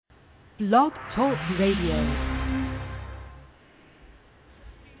Blog Talk Radio.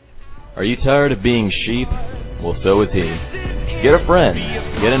 Are you tired of being sheep? Well, so is he. Get a friend,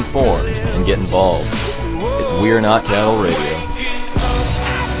 get informed, and get involved. It's We're Not Cattle Radio.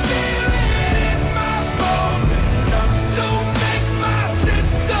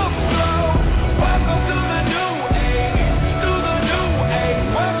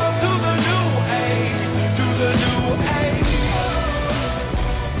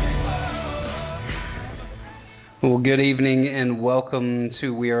 Well, good evening and welcome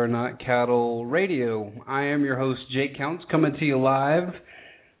to We Are Not Cattle Radio. I am your host, Jake Counts, coming to you live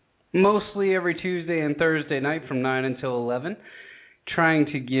mostly every Tuesday and Thursday night from 9 until 11, trying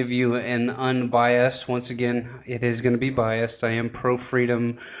to give you an unbiased, once again, it is going to be biased. I am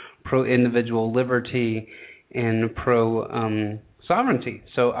pro-freedom, pro-individual liberty, and pro-sovereignty.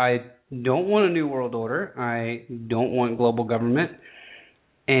 So I don't want a new world order. I don't want global government.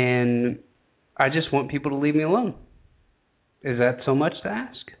 And I just want people to leave me alone. Is that so much to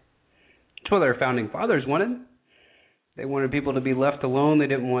ask? That's what our founding fathers wanted. They wanted people to be left alone. They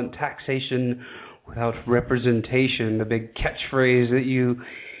didn't want taxation without representation, the big catchphrase that you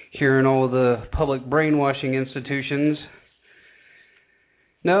hear in all the public brainwashing institutions.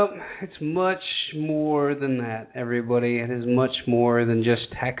 No, it's much more than that, everybody. It is much more than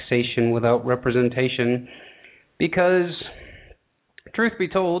just taxation without representation. Because, truth be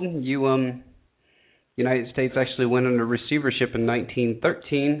told, United States actually went under receivership in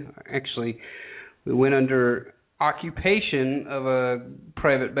 1913. Actually, we went under occupation of a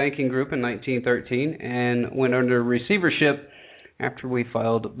private banking group in 1913 and went under receivership after we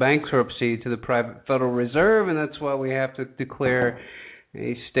filed bankruptcy to the private Federal Reserve, and that's why we have to declare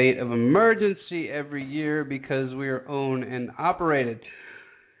a state of emergency every year because we are owned and operated.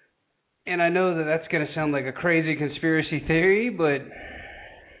 And I know that that's going to sound like a crazy conspiracy theory, but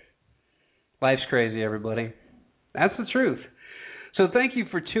life's crazy, everybody. That's the truth. So thank you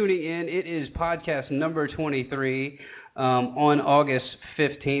for tuning in. It is podcast number 23 on August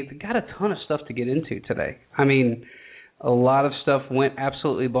 15th. Got a ton of stuff to get into today. I mean, a lot of stuff went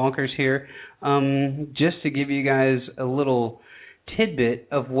absolutely bonkers here. Just to give you guys a little tidbit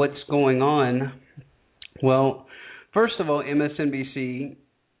of what's going on. Well, first of all, MSNBC,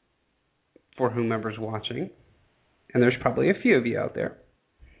 for whomever's watching, and there's probably a few of you out there.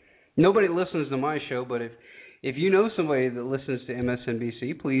 Nobody listens to my show, but if you know somebody that listens to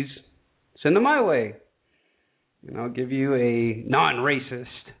MSNBC, please send them my way. And I'll give you a non-racist.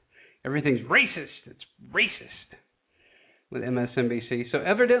 Everything's racist. It's racist with MSNBC. So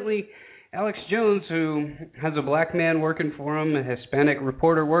evidently, Alex Jones, who has a black man working for him, a Hispanic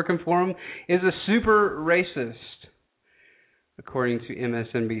reporter working for him, is a super racist, according to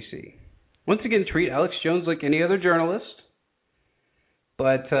MSNBC. Once again, treat Alex Jones like any other journalist.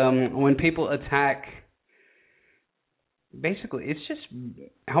 But when people attack, basically, it's just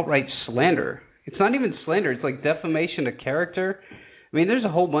outright slander. It's not even slander. It's like defamation of character. I mean, there's a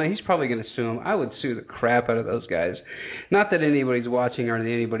whole bunch. He's probably going to sue him. I would sue the crap out of those guys. Not that anybody's watching or that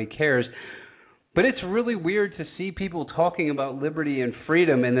anybody cares. But it's really weird to see people talking about liberty and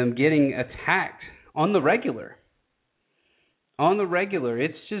freedom and them getting attacked on the regular. On the regular.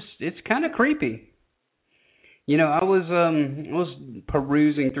 It's kind of creepy. You know, I was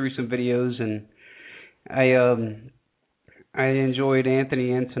perusing through some videos, and I enjoyed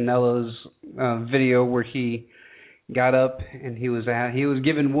Anthony Antonello's video where he got up and he was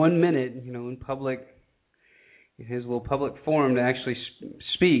given 1 minute, in public, in his little public forum to actually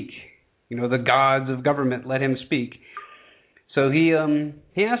speak. The gods of government let him speak. So he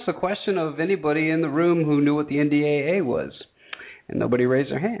asked the question of anybody in the room who knew what the NDAA was, and nobody raised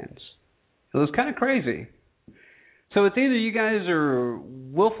their hands. It was kind of crazy. So it's either you guys are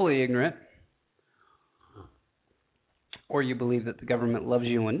willfully ignorant, or you believe that the government loves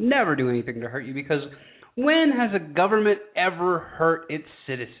you and will never do anything to hurt you, because when has a government ever hurt its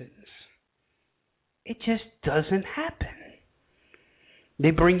citizens? It just doesn't happen.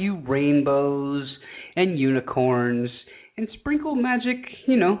 They bring you rainbows and unicorns and sprinkle magic,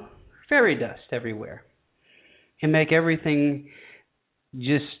 fairy dust everywhere, and make everything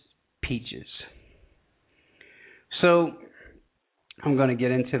just peaches. So I'm going to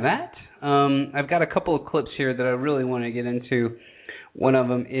get into that. I've got a couple of clips here that I really want to get into. One of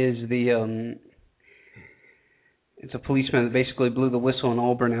them is it's a policeman that basically blew the whistle in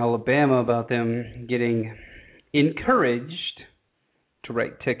Auburn, Alabama, about them getting encouraged to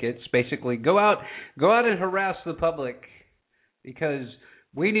write tickets. Basically, go out and harass the public because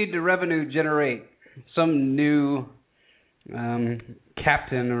we need to revenue generate. Some new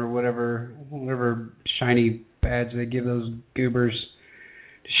captain or whatever shiny badge they give those goobers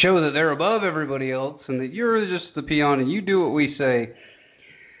to show that they're above everybody else and that you're just the peon and you do what we say.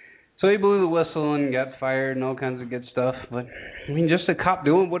 So he blew the whistle and got fired and all kinds of good stuff. But, I mean, just a cop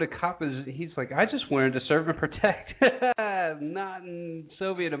doing what a cop is. He's like, I just wanted to serve and protect. Not in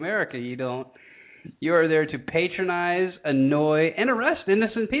Soviet America, you don't. You are there to patronize, annoy, and arrest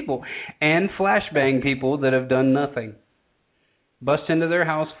innocent people. And flashbang people that have done nothing. Bust into their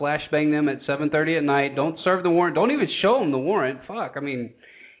house, flashbang them at 7:30 at night. Don't serve the warrant. Don't even show them the warrant. Fuck, I mean,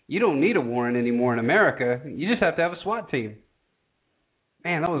 you don't need a warrant anymore in America. You just have to have a SWAT team.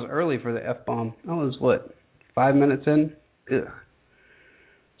 Man, that was early for the F-bomb. That was, 5 minutes in? Ugh.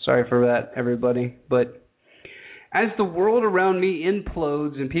 Sorry for that, everybody. But as the world around me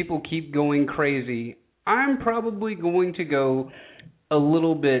implodes and people keep going crazy, I'm probably going to go a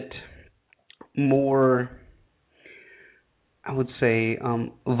little bit more, I would say,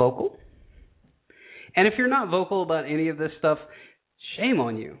 vocal. And if you're not vocal about any of this stuff, shame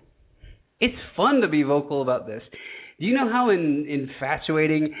on you. It's fun to be vocal about this. Do you know how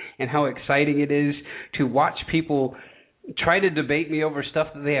infatuating and how exciting it is to watch people try to debate me over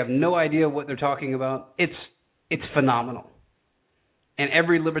stuff that they have no idea what they're talking about? It's phenomenal. And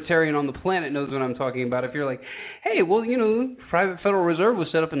every libertarian on the planet knows what I'm talking about. If you're like, hey, well, private Federal Reserve was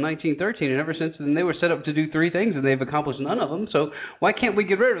set up in 1913, and ever since then they were set up to do three things, and they've accomplished none of them, so why can't we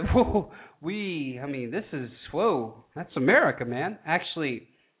get rid of it? That's America, man. Actually,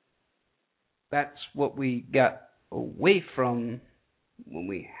 that's what we got away from when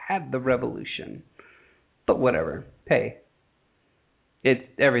we had the revolution. But whatever. Hey,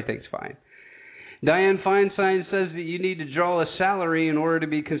 everything's fine. Dianne Feinstein says that you need to draw a salary in order to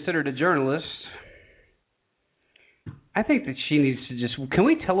be considered a journalist. I think that she needs to can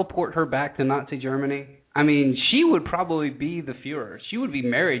we teleport her back to Nazi Germany? I mean, she would probably be the Fuhrer. She would be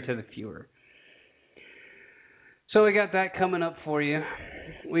married to the Fuhrer. So we got that coming up for you.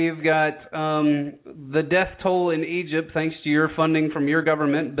 We've got the death toll in Egypt, thanks to your funding from your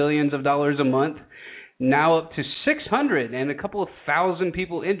government, billions of dollars a month, now up to 600 and a couple of thousand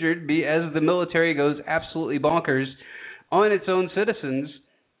people injured as the military goes absolutely bonkers on its own citizens.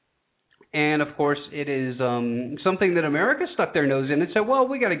 And, of course, it is something that America stuck their nose in and said, well,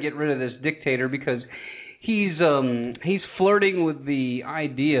 we got to get rid of this dictator because he's flirting with the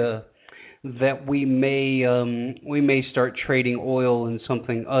idea that we may start trading oil in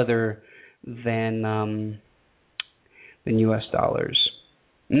something other than U.S. dollars.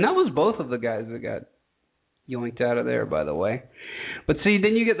 And that was both of the guys that got yoinked out of there, by the way. But see,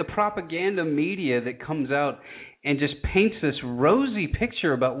 then you get the propaganda media that comes out and just paints this rosy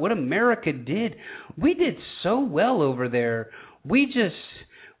picture about what America did. We did so well over there. We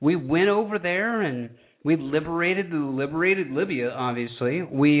went over there and we liberated Libya, obviously.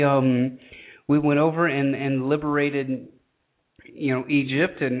 We went over and liberated,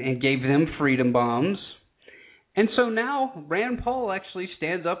 Egypt and gave them freedom bombs. And so now Rand Paul actually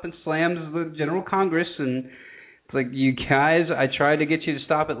stands up and slams the General Congress and it's like, you guys, I tried to get you to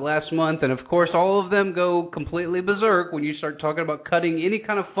stop it last month. And, of course, all of them go completely berserk when you start talking about cutting any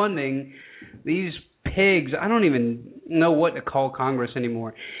kind of funding. These pigs, I don't even know what to call Congress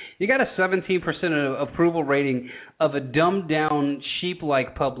anymore. You got a 17% approval rating of a dumbed-down,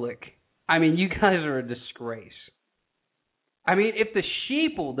 sheep-like public. I mean, you guys are a disgrace. I mean, if the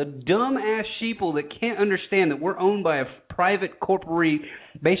sheeple, the dumb-ass sheeple that can't understand that we're owned by a private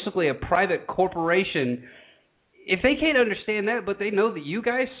basically a private corporation, if they can't understand that, but they know that you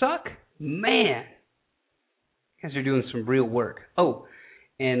guys suck, man, you guys are doing some real work. Oh,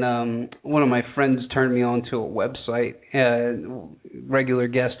 and one of my friends turned me on to a website, regular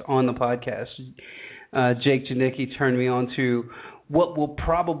guest on the podcast, Jake Janicki, turned me on to what will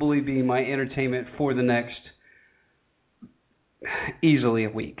probably be my entertainment for the next easily a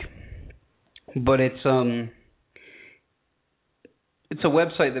week. But it's a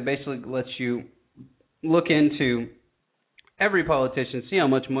website that basically lets you look into every politician, see how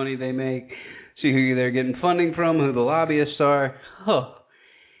much money they make, see who they're getting funding from, who the lobbyists are. Oh,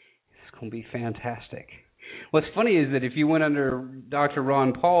 it's going to be fantastic. What's funny is that if you went under Dr.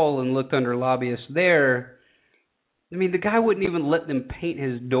 Ron Paul and looked under lobbyists there, I mean, the guy wouldn't even let them paint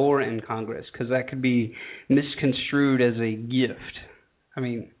his door in Congress because that could be misconstrued as a gift. I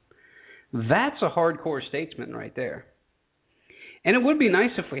mean, that's a hardcore statesman right there. And it would be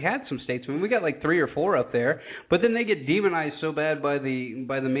nice if we had some statesmen. We got like 3 or 4 up there, but then they get demonized so bad by the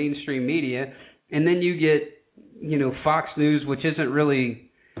mainstream media, and then you get, Fox News, which isn't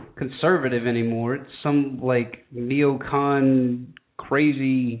really conservative anymore. It's some like neocon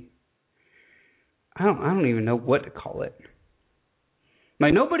crazy. I don't even know what to call it.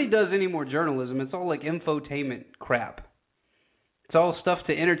 Like, nobody does any more journalism. It's all like infotainment crap. It's all stuff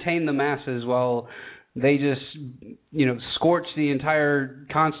to entertain the masses while they just, scorch the entire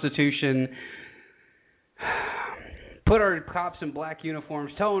Constitution, put our cops in black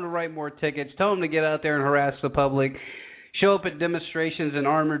uniforms, tell them to write more tickets, tell them to get out there and harass the public, show up at demonstrations in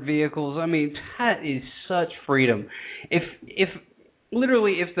armored vehicles. I mean, that is such freedom. If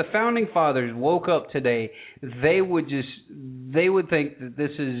the founding fathers woke up today, they would think that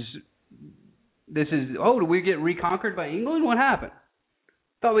this is, oh, did we get reconquered by England? What happened?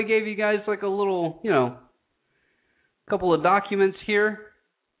 Thought we gave you guys like a little, couple of documents here.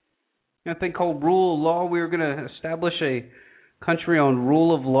 A thing called rule of law. We were going to establish a country on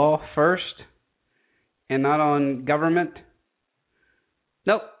rule of law first and not on government.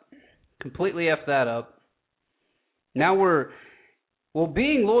 Nope. Completely effed that up. Now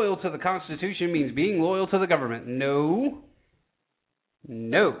being loyal to the Constitution means being loyal to the government. No.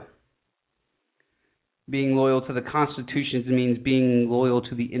 Being loyal to the Constitution means being loyal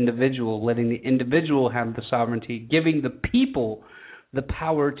to the individual, letting the individual have the sovereignty, giving the people the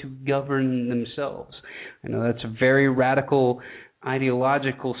power to govern themselves. I know that's a very radical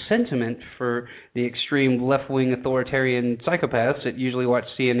ideological sentiment for the extreme left-wing authoritarian psychopaths that usually watch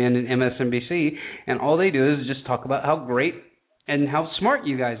CNN and MSNBC, and all they do is just talk about how great and how smart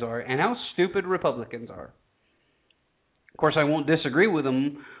you guys are and how stupid Republicans are. Of course, I won't disagree with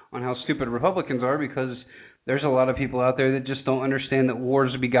them on how stupid Republicans are, because there's a lot of people out there that just don't understand that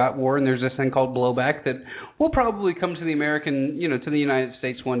wars begot war, and there's this thing called blowback that will probably come to the to the United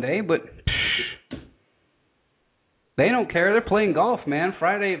States one day, but they don't care. They're playing golf, man.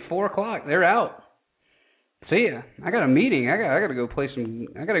 Friday at 4 o'clock, they're out. See ya. I got a meeting. I gotta go play some.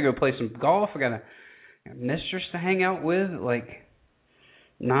 I gotta go play some golf. I got a mistress to hang out with at like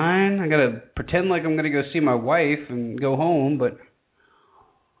 9. I gotta pretend like I'm gonna go see my wife and go home, but.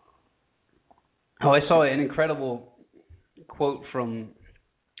 Oh, I saw an incredible quote from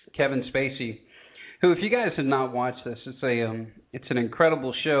Kevin Spacey, who, if you guys have not watched this, it's an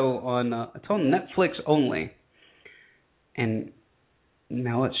incredible show on it's on Netflix only, and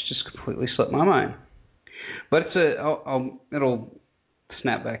now it's just completely slipped my mind. But it'll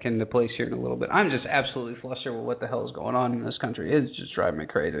snap back into place here in a little bit. I'm just absolutely flustered with what the hell is going on in this country. It's just driving me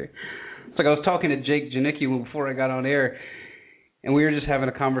crazy. It's like I was talking to Jake Janicki before I got on air. And we were just having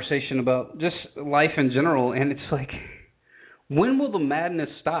a conversation about just life in general, and it's like, when will the madness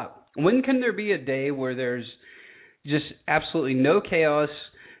stop? When can there be a day where there's just absolutely no chaos,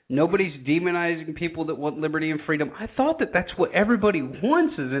 nobody's demonizing people that want liberty and freedom? I thought that that's what everybody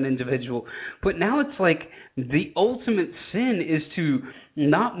wants as an individual, but now it's like the ultimate sin is to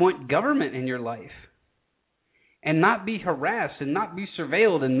not want government in your life, and not be harassed, and not be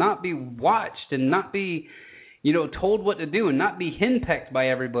surveilled, and not be watched, and not be told what to do, and not be henpecked by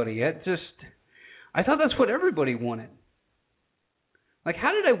everybody. I thought that's what everybody wanted. Like,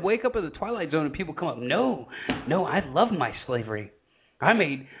 how did I wake up in the Twilight Zone and people come up, no, I love my slavery. I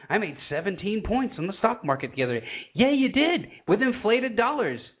made 17 points on the stock market the other day. Yeah, you did, with inflated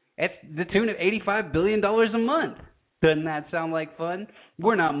dollars at the tune of $85 billion a month. Doesn't that sound like fun?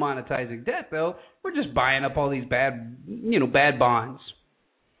 We're not monetizing debt, though. We're just buying up all these bad bonds.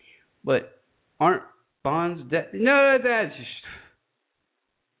 But aren't bonds, debt? No, that's just...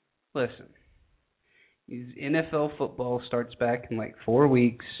 Listen. NFL football starts back in like 4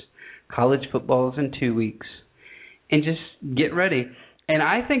 weeks. College football is in 2 weeks. And just get ready. And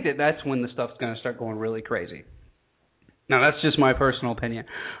I think that that's when the stuff's going to start going really crazy. Now, that's just my personal opinion.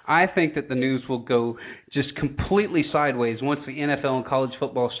 I think that the news will go just completely sideways once the NFL and college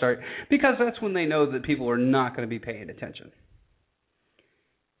football start, because that's when they know that people are not going to be paying attention.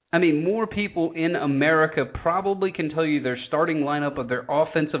 I mean, more people in America probably can tell you their starting lineup of their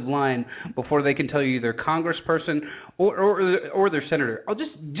offensive line before they can tell you their congressperson or their senator. I'll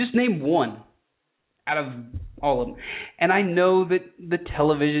just name one out of all of them. And I know that the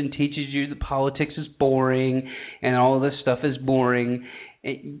television teaches you that politics is boring and all of this stuff is boring.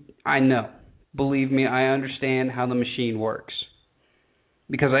 I know. Believe me, I understand how the machine works.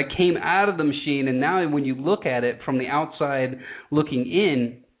 Because I came out of the machine, and now when you look at it from the outside looking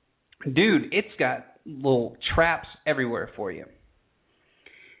in, dude, it's got little traps everywhere for you.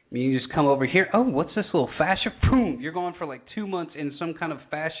 I mean, you just come over here. Oh, what's this little fashion? Boom! You're going for like 2 months in some kind of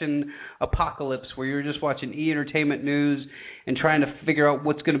fashion apocalypse where you're just watching E! Entertainment News and trying to figure out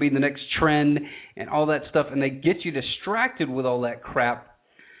what's going to be the next trend and all that stuff. And they get you distracted with all that crap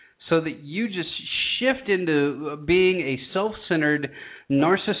so that you just shift into being a self-centered,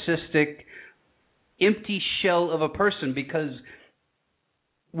 narcissistic, empty shell of a person. Because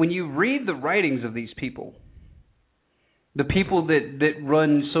when you read the writings of these people, the people that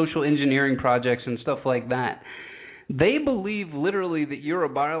run social engineering projects and stuff like that, They believe literally that you're a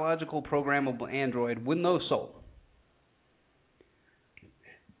biological programmable android with no soul.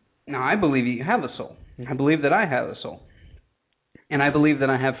 Now, I believe you have a soul. I believe that I have a soul. And I believe that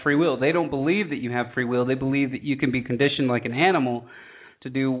I have free will. They don't believe that you have free will. They believe that you can be conditioned like an animal to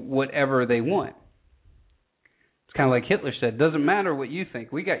do whatever they want. It's kind of like Hitler said, doesn't matter what you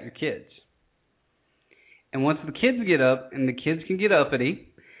think, we got your kids. And once the kids get up, and the kids can get uppity,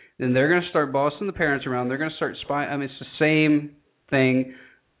 then they're going to start bossing the parents around. They're going to start spying. I mean, it's the same thing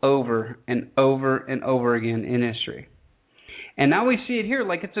over and over and over again in history. And now we see it here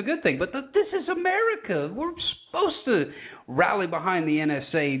like it's a good thing. But this is America. We're supposed to rally behind the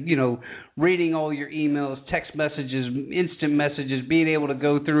NSA, reading all your emails, text messages, instant messages, being able to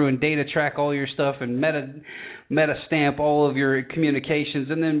go through and data track all your stuff and meta stamp all of your communications,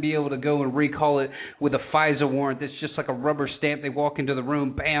 and then be able to go and recall it with a FISA warrant that's just like a rubber stamp. They walk into the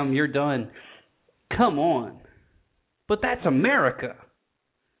room, bam, you're done. Come on. But that's America.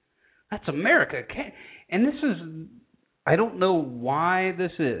 That's America. And this is... I don't know why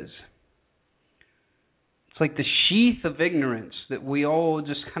this is. It's like the sheath of ignorance that we all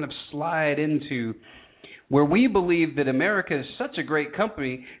just kind of slide into, where we believe that America is such a great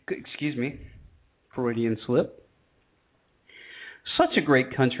company, excuse me, Freudian slip, such a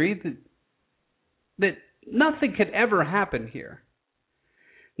great country that nothing could ever happen here.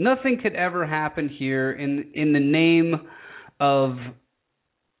 Nothing could ever happen here in the name of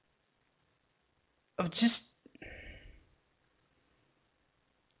just...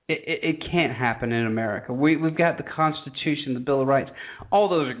 It can't happen in America. We've got the Constitution, the Bill of Rights. All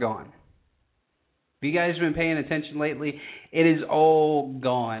those are gone. Have you guys been paying attention lately? It is all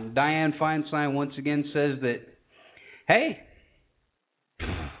gone. Dianne Feinstein once again says that, hey,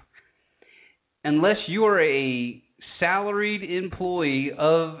 unless you are a salaried employee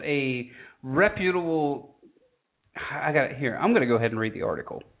of a reputable... I got it here. I'm going to go ahead and read the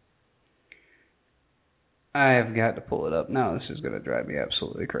article. I have got to pull it up. Now this is going to drive me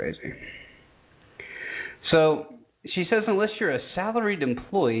absolutely crazy. So she says unless you're a salaried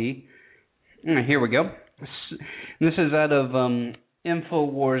employee, here we go. This is out of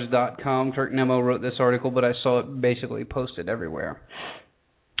Infowars.com. Kirk Nemo wrote this article, but I saw it basically posted everywhere.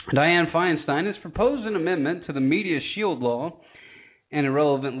 Dianne Feinstein has proposed an amendment to the Media Shield Law, an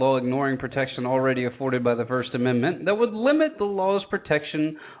irrelevant law ignoring protection already afforded by the First Amendment, that would limit the law's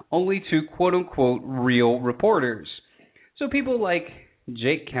protection only to quote-unquote real reporters. So people like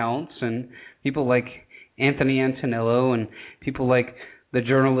Jake Counts and people like Anthony Antonello and people like the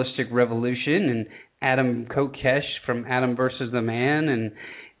Journalistic Revolution and Adam Kokesh from Adam versus the Man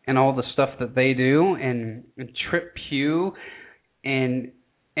and all the stuff that they do and Trip Pugh and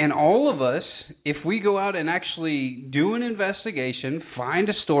all of us, if we go out and actually do an investigation, find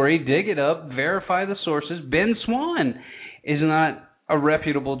a story, dig it up, verify the sources, Ben Swann is not a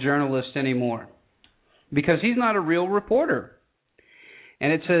reputable journalist anymore because he's not a real reporter.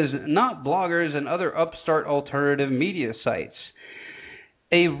 And it says, not bloggers and other upstart alternative media sites.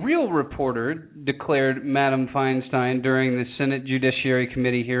 A real reporter, declared Madam Feinstein during the Senate Judiciary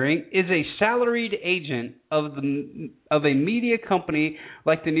Committee hearing, is a salaried agent of a media company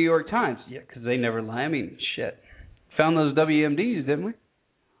like the New York Times. Yeah, because they never lie. I mean, shit. Found those WMDs, didn't we?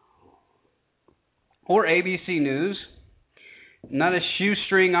 Or ABC News. Not a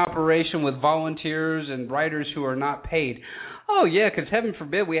shoestring operation with volunteers and writers who are not paid. Oh, yeah, because heaven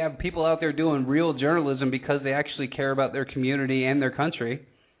forbid we have people out there doing real journalism because they actually care about their community and their country.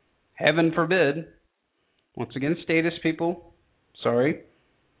 Heaven forbid. Once again, status people. Sorry.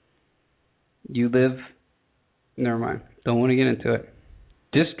 You live... Never mind. Don't want to get into it.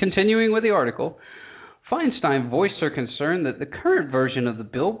 Just continuing with the article. Feinstein voiced her concern that the current version of the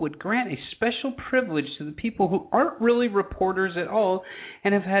bill would grant a special privilege to the people who aren't really reporters at all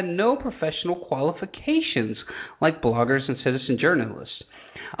and have had no professional qualifications, like bloggers and citizen journalists.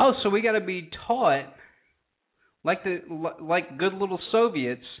 Oh, so we got to be taught, like good little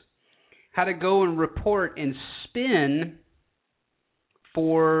Soviets, how to go and report and spin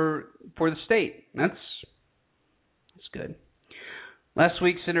for the state. That's good. Last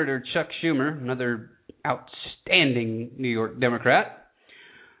week, Senator Chuck Schumer, another outstanding New York Democrat,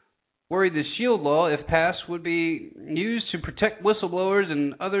 worried the SHIELD law, if passed, would be used to protect whistleblowers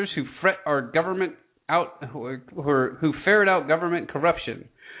and others who fret our government out, who ferret out government corruption.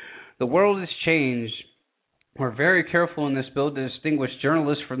 The world has changed. We're very careful in this bill to distinguish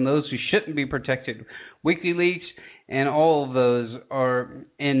journalists from those who shouldn't be protected. WikiLeaks and all of those are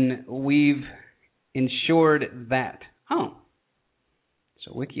in. We've ensured that. Oh.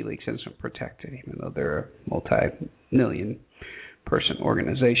 So WikiLeaks isn't protected, even though they're a multi-million person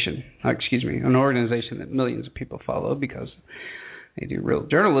organization. An organization that millions of people follow because they do real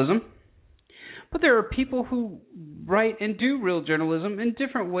journalism. But there are people who write and do real journalism in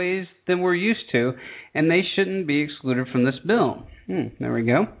different ways than we're used to, and they shouldn't be excluded from this bill. There we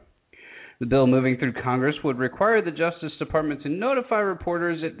go. The bill moving through Congress would require the Justice Department to notify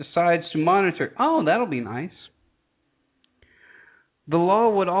reporters it decides to monitor. Oh, that'll be nice. The law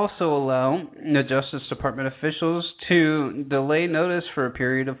would also allow the Justice Department officials to delay notice for a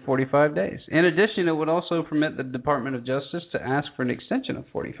period of 45 days. In addition, it would also permit the Department of Justice to ask for an extension of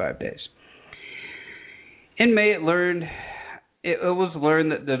 45 days. In May, it was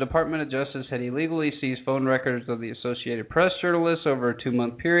learned that the Department of Justice had illegally seized phone records of the Associated Press journalists over a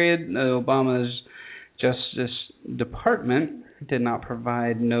 2-month period. Obama's Justice Department did not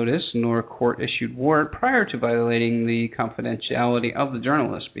provide notice nor court-issued warrant prior to violating the confidentiality of the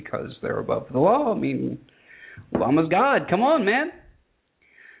journalists because they're above the law. I mean, Obama's God. Come on, man.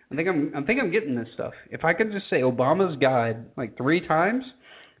 I think I'm getting this stuff. If I could just say Obama's God like 3 times,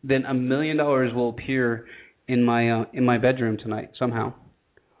 then $1 million will appear in my bedroom tonight somehow.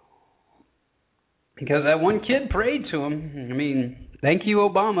 Because that one kid prayed to him. I mean, thank you,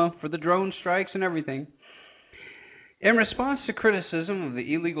 Obama, for the drone strikes and everything. In response to criticism of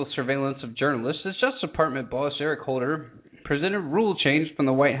the illegal surveillance of journalists, the Justice Department boss Eric Holder presented a rule change from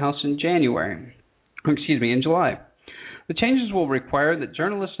the White House in July. The changes will require that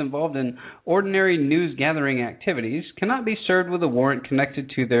journalists involved in ordinary news-gathering activities cannot be served with a warrant connected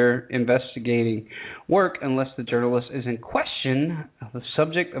to their investigating work unless the journalist is in question of the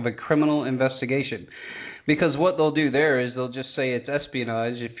subject of a criminal investigation. Because what they'll do there is they'll just say it's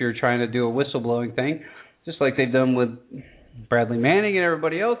espionage if you're trying to do a whistleblowing thing, just like they've done with Bradley Manning and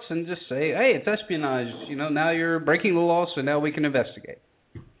everybody else, and just say, hey, it's espionage. Now you're breaking the law, so now we can investigate.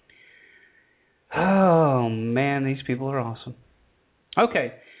 Oh, man, these people are awesome.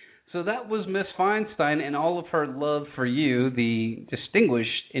 Okay, so that was Miss Feinstein and all of her love for you, the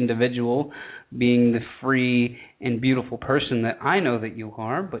distinguished individual, being the free and beautiful person that I know that you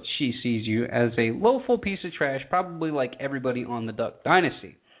are, but she sees you as a loathful piece of trash, probably like everybody on the Duck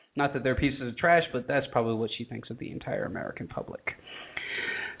Dynasty. Not that they're pieces of trash, but that's probably what she thinks of the entire American public.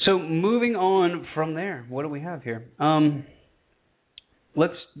 So moving on from there, what do we have here? I'm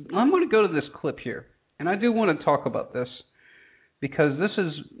going to go to this clip here, and I do want to talk about this because this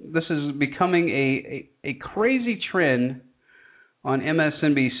is becoming a crazy trend on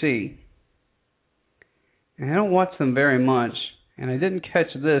MSNBC. And I don't watch them very much, and I didn't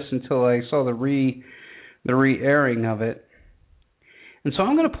catch this until I saw the re-airing of it. And so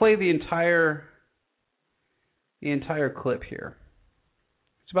I'm going to play the entire clip here.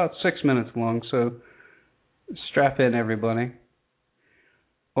 It's about 6 minutes long, so strap in, everybody.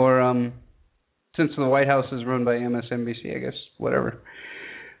 Or since the White House is run by MSNBC, I guess, whatever.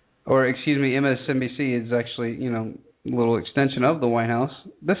 Or, MSNBC is actually, a little extension of the White House.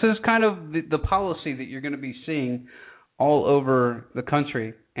 This is kind of the policy that you're going to be seeing all over the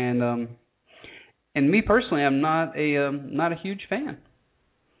country. And me personally, I'm not a huge fan.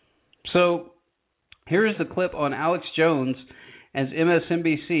 So here is the clip on Alex Jones as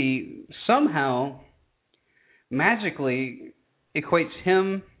MSNBC somehow magically equates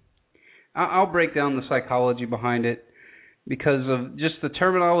him. I'll break down the psychology behind it because of just the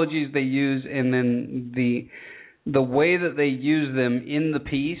terminologies they use and then the way that they use them in the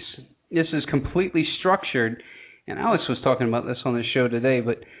piece. This is completely structured, and Alex was talking about this on the show today,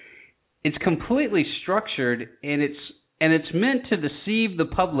 but it's completely structured, and it's meant to deceive the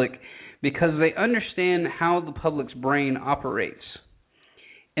public because they understand how the public's brain operates.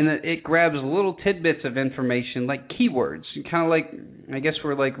 And that it grabs little tidbits of information like keywords, kind of like, I guess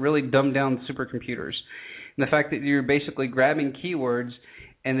we're like really dumbed down supercomputers. And the fact that you're basically grabbing keywords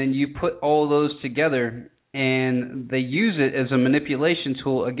and then you put all those together and they use it as a manipulation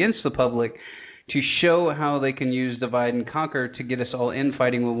tool against the public to show how they can use divide and conquer to get us all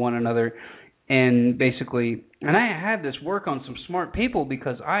infighting with one another. And basically, and I had this work on some smart people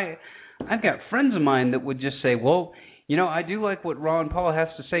because I've got friends of mine that would just say, well, I do like what Ron Paul has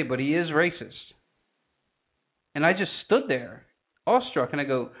to say, but he is racist. And I just stood there, awestruck, and I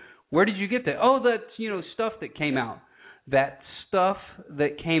go, where did you get that? Oh, that's, stuff that came out. That stuff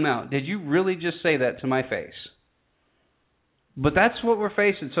that came out. Did you really just say that to my face? But that's what we're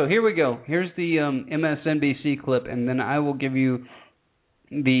facing. So here we go. Here's the MSNBC clip, and then I will give you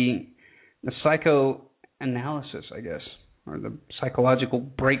the psychoanalysis, I guess, or the psychological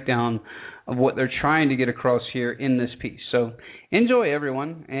breakdown of what they're trying to get across here in this piece. So enjoy,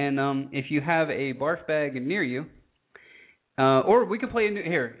 everyone. And if you have a barf bag near you, or we could play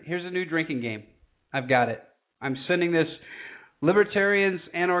here's a new drinking game. I've got it. I'm sending this Libertarians,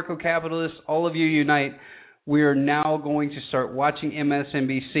 anarcho-capitalists, all of you unite. We are now going to start watching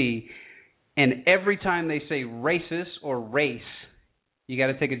MSNBC, and every time they say racist or race, you got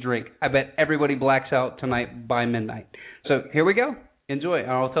to take a drink. I bet everybody blacks out tonight by midnight. So here we go. Enjoy.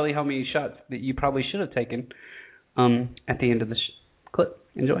 I'll tell you how many shots that you probably should have taken at the end of the clip.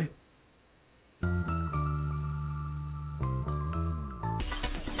 Enjoy.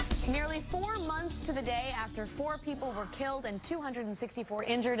 Nearly 4 months to the day after 4 people were killed and 264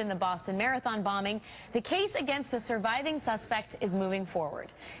 injured in the Boston Marathon bombing, the case against the surviving suspect is moving forward.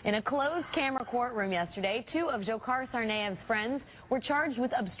 In a closed-camera courtroom yesterday, 2 of Dzhokhar Tsarnaev's friends were charged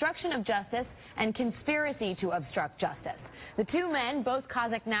with obstruction of justice and conspiracy to obstruct justice. The 2 men, both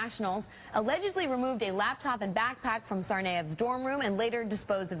Kazakh nationals, allegedly removed a laptop and backpack from Tsarnaev's dorm room and later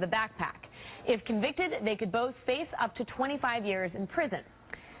disposed of the backpack. If convicted, they could both face up to 25 years in prison.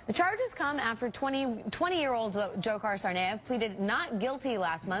 The charges come after 20-year-old Dzhokhar Tsarnaev pleaded not guilty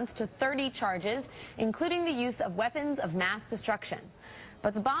last month to 30 charges, including the use of weapons of mass destruction.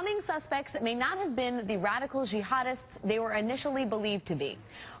 But the bombing suspects may not have been the radical jihadists they were initially believed to be.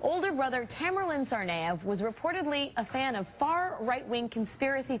 Older brother Tamerlan Tsarnaev was reportedly a fan of far right-wing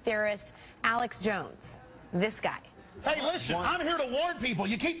conspiracy theorist Alex Jones. This guy. Hey, listen, I'm here to warn people.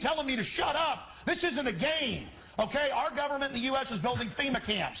 You keep telling me to shut up. This isn't a game. Okay, our government in the U.S. is building FEMA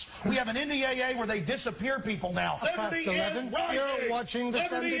camps. We have an NDAA where they disappear people now. Past 11, you're watching the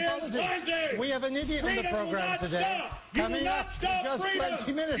Sunday Politics. We have an idiot in the program today. Coming up in just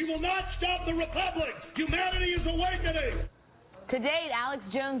 20 minutes. You will not stop the Republic. Humanity is awakening. To date, Alex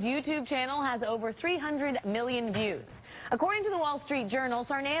Jones' YouTube channel has over 300 million views. According to the Wall Street Journal,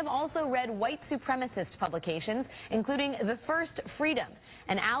 Tsarnaev also read white supremacist publications, including The First Freedom,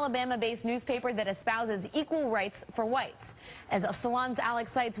 an Alabama-based newspaper that espouses equal rights for whites. As Salon's Alex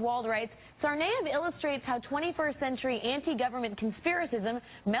Seitz Wald writes, Tsarnaev illustrates how 21st century anti-government conspiracism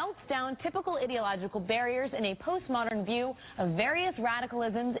melts down typical ideological barriers in a postmodern view of various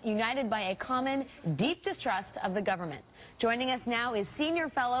radicalisms united by a common, deep distrust of the government. Joining us now is Senior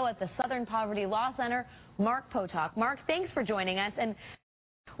Fellow at the Southern Poverty Law Center, Mark Potok. Mark, thanks for joining us. And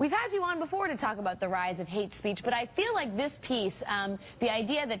we've had you on before to talk about the rise of hate speech, but I feel like this piece, the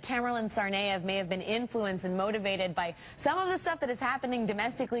idea that Tamerlan Tsarnaev may have been influenced and motivated by some of the stuff that is happening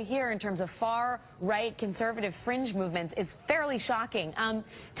domestically here in terms of far-right conservative fringe movements is fairly shocking.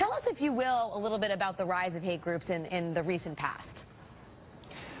 Tell us, if you will, a little bit about the rise of hate groups in the recent past.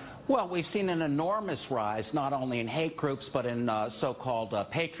 Well, we've seen an enormous rise, not only in hate groups, but in so-called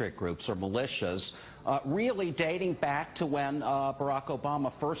patriot groups or militias, really dating back to when Barack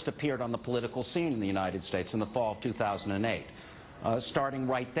Obama first appeared on the political scene in the United States in the fall of 2008. Starting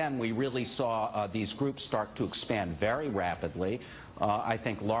right then, we really saw these groups start to expand very rapidly, I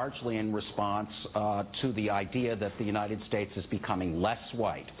think largely in response to the idea that the United States is becoming less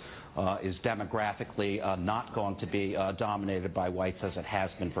white. Is demographically not going to be dominated by whites as it has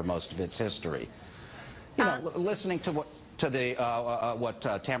been for most of its history. You know, listening to what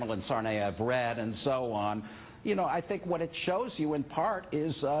Tamerlan Tsarnaev read and so on, you know, I think what it shows you in part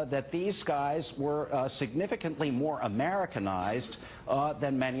is that these guys were significantly more Americanized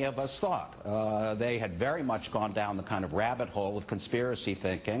than many of us thought. They had very much gone down the kind of rabbit hole of conspiracy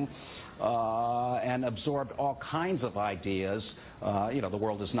thinking and absorbed all kinds of ideas. You know, the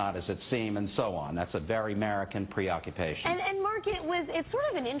world is not as it seems, and so on. That's a very American preoccupation. And Mark, it's sort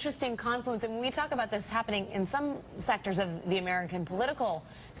of an interesting confluence, and we talk about this happening in some sectors of the American political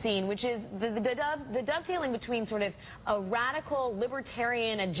scene, which is the dovetailing between sort of a radical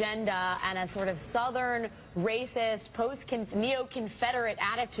libertarian agenda and a sort of southern racist, neo-Confederate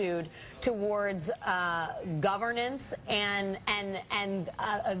attitude towards governance and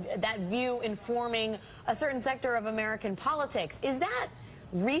that view informing a certain sector of American politics. Is that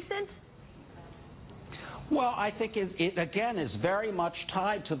recent? Well, I think it again is very much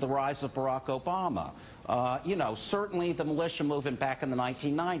tied to the rise of Barack Obama. You know, certainly the militia movement back in the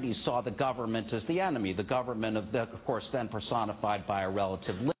 1990s saw the government as the enemy. The government, of course, then personified by a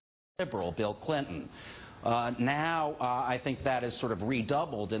relative liberal, Bill Clinton. Now, I think that is sort of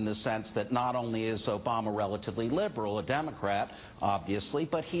redoubled in the sense that not only is Obama relatively liberal, a Democrat, obviously,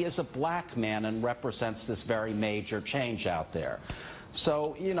 but he is a black man and represents this very major change out there.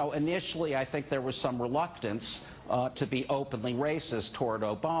 So, you know, initially I think there was some reluctance to be openly racist toward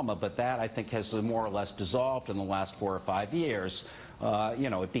Obama, but that I think has more or less dissolved in the last 4 or 5 years.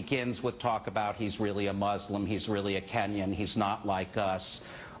 You know, it begins with talk about he's really a Muslim, he's really a Kenyan, he's not like us.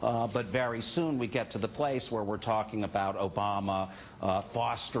 but very soon we get to the place where we're talking about Obama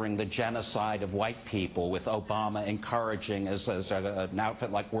fostering the genocide of white people, with Obama encouraging, as an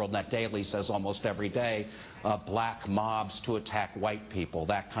outfit like WorldNet Daily says almost every day, black mobs to attack white people,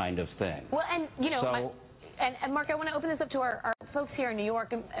 that kind of thing. Well, and, you know, and Mark, I want to open this up to our folks here in New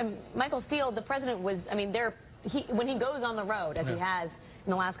York. And Michael Steele, the president was, I mean, when he goes on the road, as he has in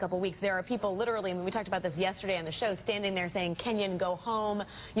the last couple of weeks, there are people literally, I mean, we talked about this yesterday on the show, standing there saying, Kenyan, go home.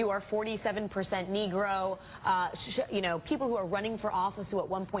 You are 47% Negro. You know, people who are running for office who at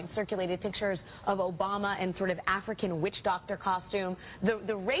one point circulated pictures of Obama in sort of African witch doctor costume.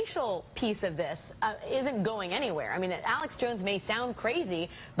 The racial piece of this isn't going anywhere. I mean, Alex Jones may sound crazy,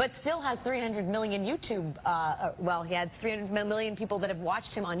 but still has 300 million YouTube, well, he had 300 million people that have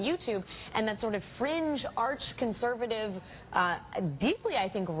watched him on YouTube, and that sort of fringe, arch-conservative, deeply, I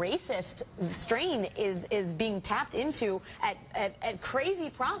think, racist strain is being tapped into at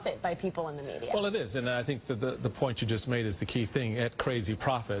crazy profit by people in the media. Well, it is, and I think the point you just made is the key thing, at crazy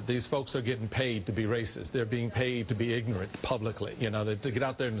profit. These folks are getting paid to be racist. They're being paid to be ignorant publicly, you know, to get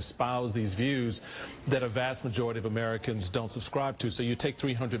out there and espouse these views that a vast majority of Americans don't subscribe to. So you take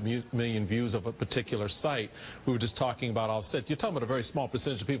 300 million views of a particular site. We were just talking about offset. You're talking about a very small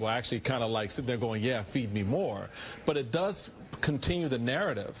percentage of people actually kind of like sitting there going, yeah, feed me more. But it does continue the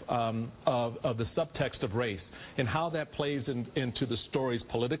narrative of the subtext of race and how that plays into the stories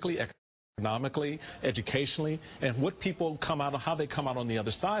politically, economically, educationally, and what people come out of, how they come out on the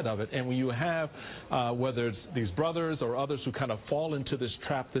other side of it. And when you have, whether it's these brothers or others who kind of fall into this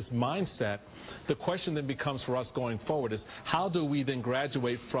trap, this mindset, the question then becomes for us going forward is, how do we then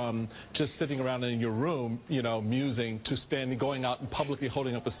graduate from just sitting around in your room, you know, musing, to going out and publicly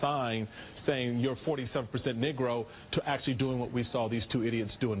holding up a sign saying you're 47% Negro, to actually doing what we saw these two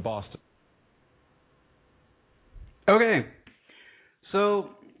idiots do in Boston? Okay. So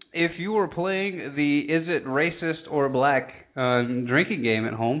if you were playing the Is It Racist or Black drinking game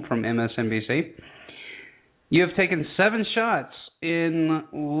at home from MSNBC, you have taken 7 shots in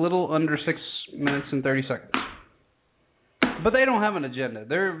little under 6 minutes and 30 seconds. But they don't have an agenda.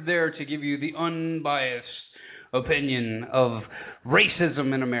 They're there to give you the unbiased opinion of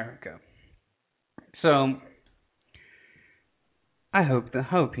racism in America. So I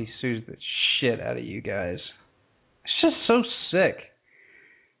hope he sues the shit out of you guys. It's just so sick.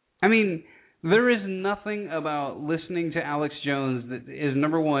 I mean, there is nothing about listening to Alex Jones that is,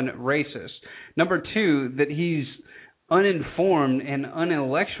 number one, racist. Number two, that he's uninformed and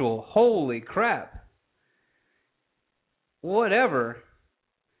unintellectual. Holy crap. Whatever.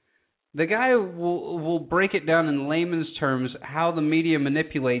 The guy will break it down in layman's terms, how the media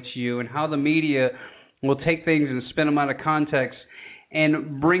manipulates you and how the media will take things and spin them out of context,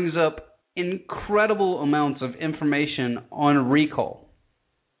 and brings up incredible amounts of information on recall.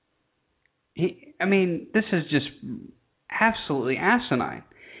 I mean, this is just absolutely asinine.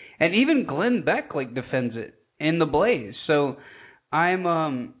 And even Glenn Beck defends it in The Blaze. So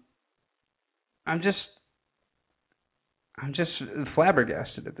I'm just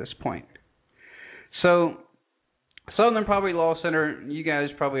flabbergasted at this point. So Southern Poverty Law Center, you guys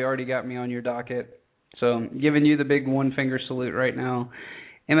probably already got me on your docket. So I'm giving you the big one finger salute right now.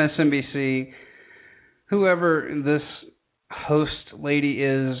 MSNBC, whoever this host lady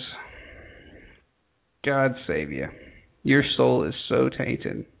is, God save you. Your soul is so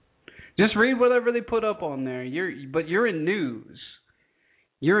tainted. Just read whatever they put up on there. But you're in news.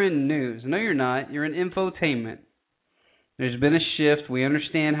 You're in news. No, you're not. You're in infotainment. There's been a shift. We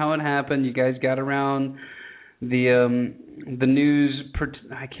understand how it happened. You guys got around the news.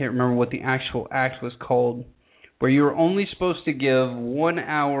 I can't remember what the actual act was called, where you were only supposed to give 1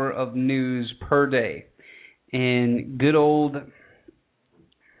 hour of news per day. And good old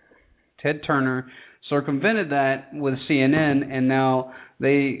Ted Turner circumvented that with CNN, and now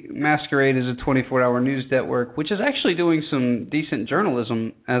they masquerade as a 24-hour news network, which is actually doing some decent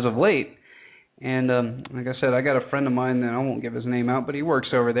journalism as of late. And like I said, I got a friend of mine that I won't give his name out, but he works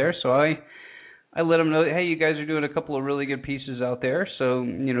over there, so I let him know, hey, you guys are doing a couple of really good pieces out there, so,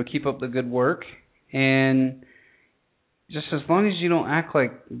 you know, keep up the good work. And just as long as you don't act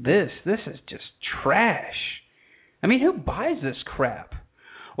like this is just trash. I mean, who buys this crap?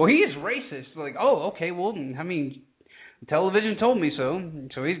 Well, he is racist. Like, oh, okay, well, I mean, television told me so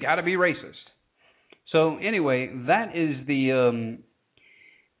he's got to be racist. So anyway, that is the,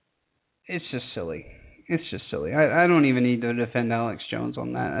 it's just silly. It's just silly. I don't even need to defend Alex Jones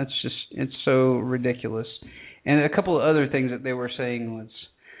on that. It's so ridiculous. And a couple of other things that they were saying was,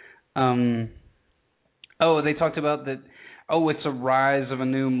 they talked about that oh, it's a rise of a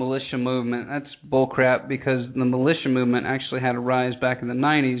new militia movement. That's bullcrap, because the militia movement actually had a rise back in the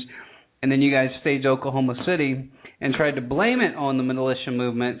 90s, and then you guys staged Oklahoma City and tried to blame it on the militia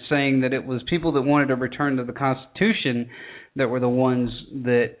movement, saying that it was people that wanted to return to the Constitution that were the ones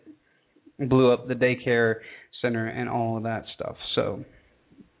that blew up the daycare center and all of that stuff. So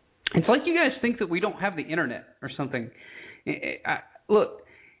it's like you guys think that we don't have the internet or something. Look,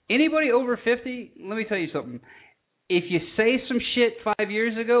 anybody over 50, let me tell you something. If you say some shit 5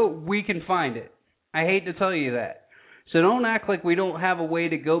 years ago, we can find it. I hate to tell you that. So don't act like we don't have a way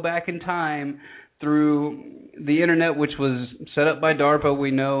to go back in time through the internet, which was set up by DARPA,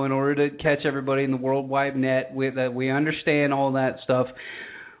 we know, in order to catch everybody in the World Wide Net. We understand all that stuff.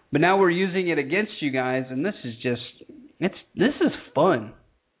 But now we're using it against you guys, and this is just, this is fun.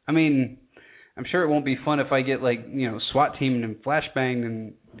 I mean, I'm sure it won't be fun if I get, like, SWAT teamed and flashbanged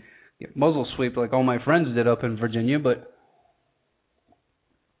and get muzzle sweeped like all my friends did up in Virginia, but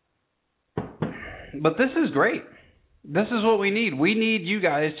this is great. This is what we need. We need you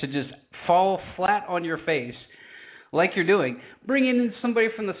guys to just fall flat on your face like you're doing. Bring in somebody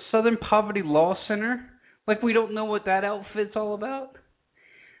from the Southern Poverty Law Center, like we don't know what that outfit's all about.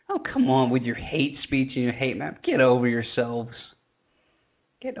 Oh, come on with your hate speech and your hate map. Get over yourselves.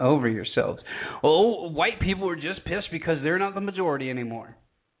 Get over yourselves. Oh, white people are just pissed because they're not the majority anymore.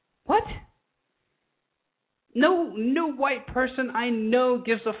 What? No white person I know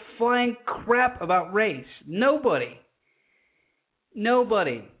gives a flying crap about race. Nobody. None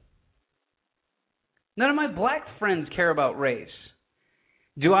of my black friends care about race.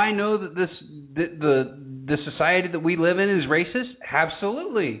 Do I know that the society that we live in is racist?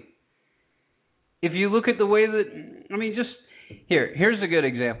 Absolutely. If you look at the way that, here's a good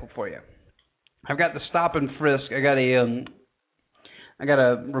example for you. I've got the stop and frisk. I got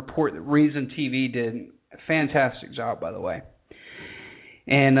a report that Reason TV did. A fantastic job, by the way.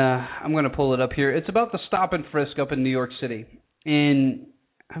 And I'm going to pull it up here. It's about the stop and frisk up in New York City. And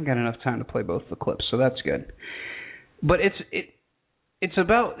I've got enough time to play both the clips, so that's good. But it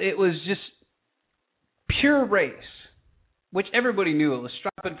was just pure race, which everybody knew. It was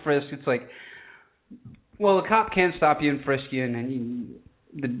stop and frisk. It's like, well, the cop can't stop you and frisk you and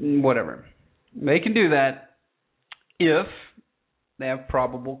whatever. They can do that if they have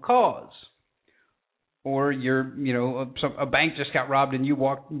probable cause. Or a bank just got robbed and you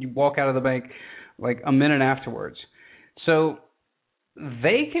walk out of the bank like a minute afterwards. So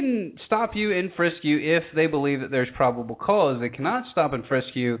they can stop you and frisk you if they believe that there's probable cause. They cannot stop and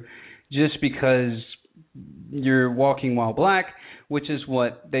frisk you just because you're walking while black, which is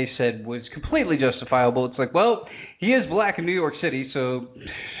what they said was completely justifiable. It's like, well, he is black in New York City, so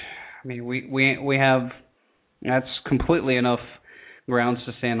we have, that's completely enough grounds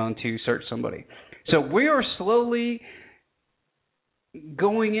to stand on to search somebody. So we are slowly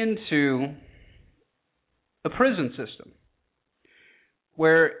going into a prison system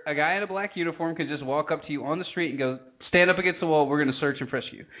where a guy in a black uniform can just walk up to you on the street and go, stand up against the wall, we're going to search and frisk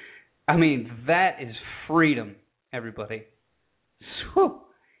you. I mean, that is freedom, everybody. Whew.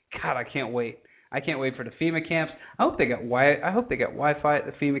 God, I can't wait. I can't wait for the FEMA camps. I hope they got Wi-Fi at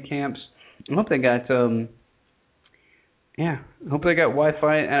the FEMA camps. I hope they got I hope they got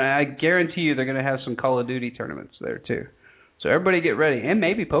Wi-Fi, and I guarantee you they're going to have some Call of Duty tournaments there too. So everybody get ready, and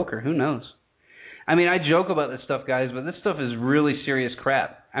maybe poker. Who knows? I mean, I joke about this stuff, guys, but this stuff is really serious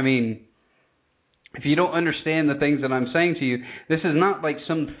crap. I mean, if you don't understand the things that I'm saying to you, this is not like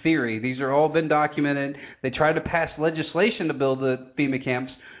some theory. These are all been documented. They tried to pass legislation to build the FEMA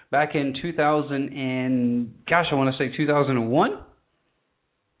camps back in 2001,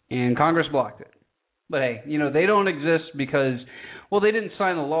 and Congress blocked it. But hey, they don't exist because, well, they didn't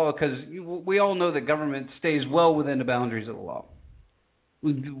sign the law because we all know that government stays well within the boundaries of the law.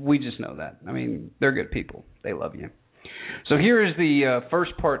 We just know that. I mean, they're good people. They love you. So here is the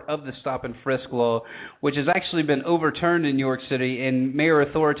first part of the stop and frisk law, which has actually been overturned in New York City, and Mayor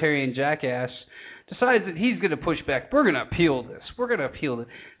Authoritarian Jackass decides that he's going to push back. We're going to appeal this. We're going to appeal this.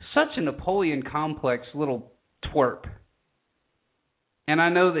 Such a Napoleon complex little twerp. And I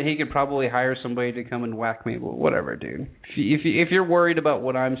know that he could probably hire somebody to come and whack me, but whatever, dude. If you're worried about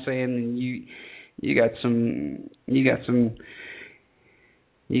what I'm saying, you got some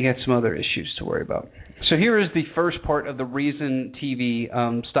other issues to worry about. So here is the first part of the Reason TV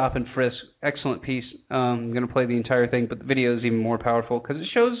stop and frisk. Excellent piece. I'm going to play the entire thing, but the video is even more powerful because it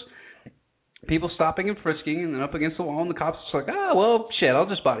shows people stopping and frisking and then up against the wall, and the cops are like, oh, well, shit, I'll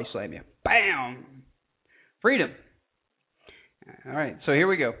just body slam you. Bam! Freedom. All right, so here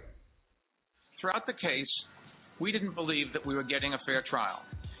we go. Throughout the case, we didn't believe that we were getting a fair trial,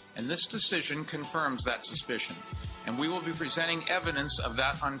 and this decision confirms that suspicion. And and we will be presenting evidence of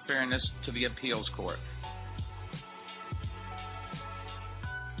that unfairness to the appeals court.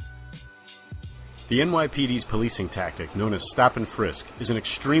 The NYPD's policing tactic, known as stop and frisk, is an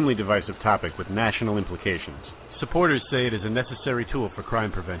extremely divisive topic with national implications. Supporters say it is a necessary tool for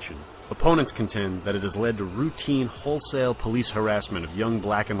crime prevention. Opponents contend that it has led to routine, wholesale police harassment of young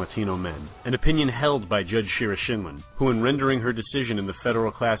black and Latino men, an opinion held by Judge Shira Shinlin, who in rendering her decision in the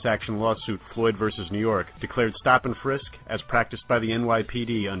federal class action lawsuit Floyd v. New York, declared stop and frisk, as practiced by the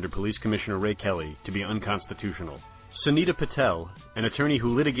NYPD under Police Commissioner Ray Kelly, to be unconstitutional. Sunita Patel, an attorney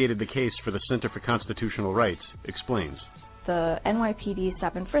who litigated the case for the Center for Constitutional Rights, explains. The NYPD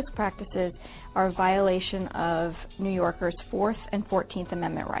stop and frisk practices are a violation of New Yorkers' 4th and 14th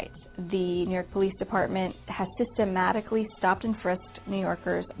Amendment rights. The New York Police Department has systematically stopped and frisked New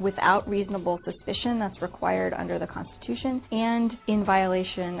Yorkers without reasonable suspicion that's required under the Constitution and in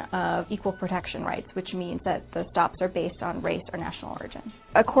violation of equal protection rights, which means that the stops are based on race or national origin.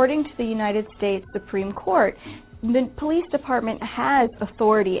 According to the United States Supreme Court, the police department has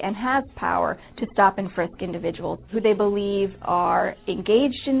authority and has power to stop and frisk individuals who they believe are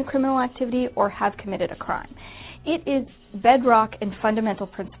engaged in criminal activity or have committed a crime. It is bedrock and fundamental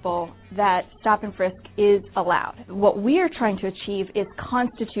principle that stop and frisk is allowed. What we are trying to achieve is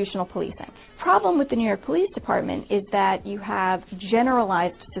constitutional policing. The problem with the New York Police Department is that you have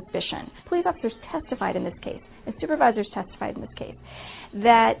generalized suspicion. Police officers testified in this case, and supervisors testified in this case,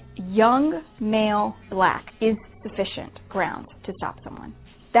 that young male black is sufficient grounds to stop someone.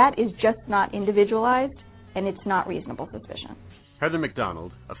 That is just not individualized, and it's not reasonable suspicion. Heather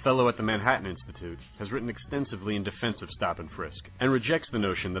McDonald, a fellow at the Manhattan Institute, has written extensively in defense of stop and frisk and rejects the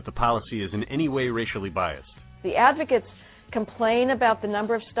notion that the policy is in any way racially biased. The advocates complain about the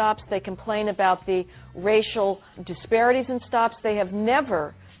number of stops. They complain about the racial disparities in stops. They have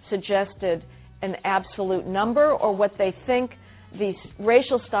never suggested an absolute number or what they think the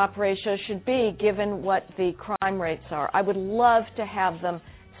racial stop ratio should be given what the crime rates are. I would love to have them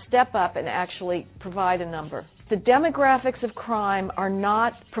step up and actually provide a number. The demographics of crime are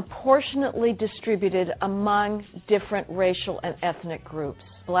not proportionately distributed among different racial and ethnic groups.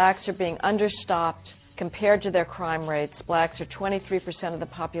 Blacks are being understopped compared to their crime rates. Blacks are 23% of the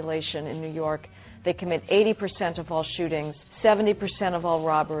population in New York. They commit 80% of all shootings, 70% of all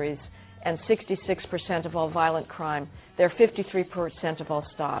robberies, and 66% of all violent crime. They're 53% of all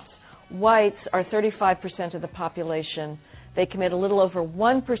stops. Whites are 35% of the population. They commit a little over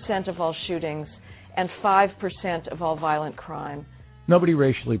 1% of all shootings and 5% of all violent crime. Nobody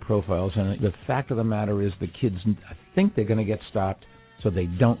racially profiles, and the fact of the matter is the kids think they're going to get stopped, so they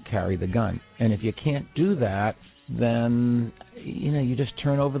don't carry the gun. And if you can't do that, then you just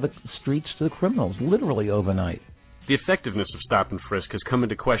turn over the streets to the criminals, literally overnight. The effectiveness of stop and frisk has come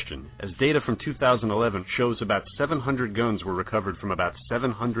into question, as data from 2011 shows about 700 guns were recovered from about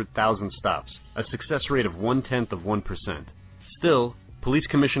 700,000 stops, a success rate of 0.1%. Still, Police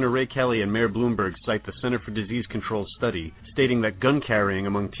Commissioner Ray Kelly and Mayor Bloomberg cite the Center for Disease Control study, stating that gun carrying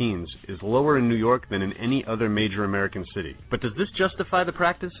among teens is lower in New York than in any other major American city. But does this justify the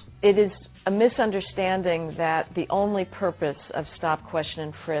practice? It is a misunderstanding that the only purpose of stop, question,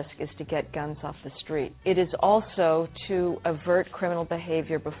 and frisk is to get guns off the street. It is also to avert criminal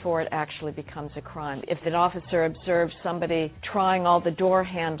behavior before it actually becomes a crime. If an officer observes somebody trying all the door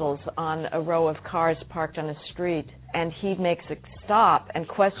handles on a row of cars parked on a street, and he makes a stop and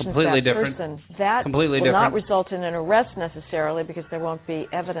questions that person, that will not result in an arrest necessarily, because there won't be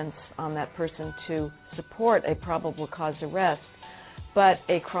evidence on that person to support a probable cause arrest, but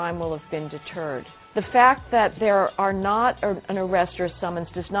a crime will have been deterred. The fact that there are not an arrest or a summons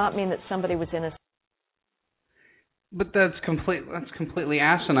does not mean that somebody was innocent. But that's completely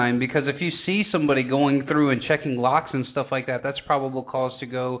asinine, because if you see somebody going through and checking locks and stuff like that, that's probable cause to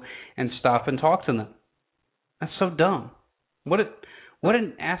go and stop and talk to them. That's so dumb. What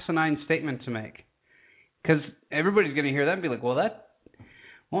an asinine statement to make. Because everybody's going to hear that and be like,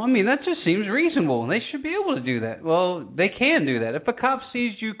 that just seems reasonable. They should be able to do that. Well, they can do that. If a cop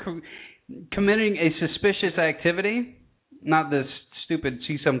sees you committing a suspicious activity, not this stupid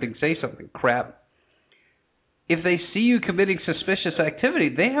see something, say something crap. If they see you committing suspicious activity,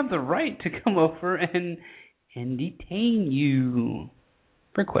 they have the right to come over and detain you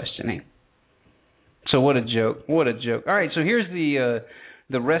for questioning. So what a joke. What a joke. All right, so here's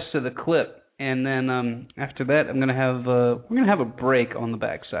the rest of the clip. And then after that, we're gonna have a break on the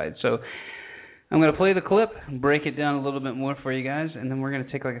backside. So I'm gonna play the clip, break it down a little bit more for you guys, and then we're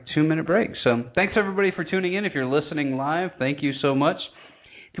gonna take like a 2-minute break. So thanks everybody for tuning in. If you're listening live, thank you so much.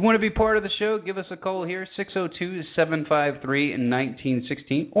 If you want to be part of the show, give us a call here,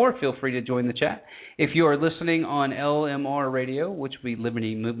 602-753-1916, or feel free to join the chat. If you are listening on LMR Radio, which would be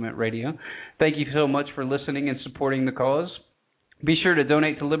Liberty Movement Radio, thank you so much for listening and supporting the cause. Be sure to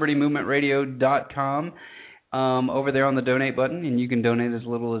donate to libertymovementradio.com over there on the donate button, and you can donate as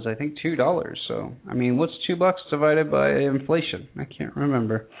little as, I think, $2. So, I mean, what's $2 divided by inflation? I can't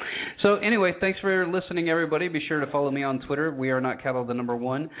remember. So, anyway, thanks for listening, everybody. Be sure to follow me on Twitter. We are not cattle, the number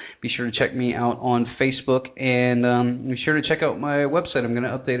one. Be sure to check me out on Facebook, and be sure to check out my website. I'm going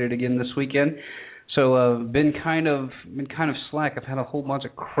to update it again this weekend. So been kind of slack. I've had a whole bunch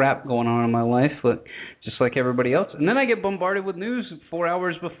of crap going on in my life, but just like everybody else. And then I get bombarded with news 4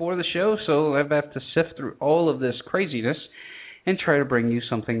 hours before the show, so I have to sift through all of this craziness and try to bring you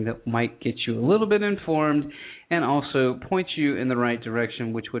something that might get you a little bit informed and also point you in the right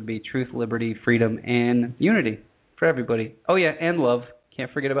direction, which would be truth, liberty, freedom, and unity for everybody. Oh, yeah, and love.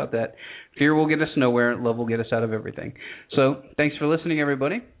 Can't forget about that. Fear will get us nowhere. Love will get us out of everything. So thanks for listening,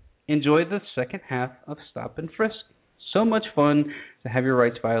 everybody. Enjoy the second half of Stop and Frisk. So much fun to have your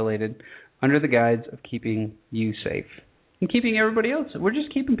rights violated under the guise of keeping you safe and keeping everybody else. We're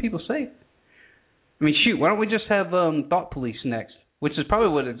just keeping people safe. I mean, shoot, why don't we just have Thought Police next, which is probably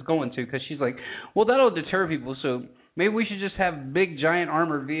what it's going to, because she's like, well, that'll deter people, so maybe we should just have big, giant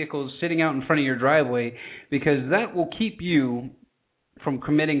armored vehicles sitting out in front of your driveway, because that will keep you from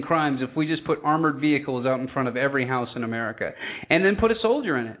committing crimes if we just put armored vehicles out in front of every house in America and then put a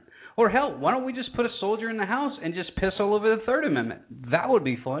soldier in it. Or hell, why don't we just put a soldier in the house and just piss all over the Third Amendment? That would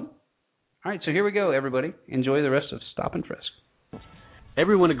be fun. All right, so here we go, everybody. Enjoy the rest of Stop and Frisk.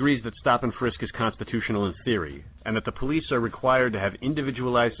 Everyone agrees that stop and frisk is constitutional in theory, and that the police are required to have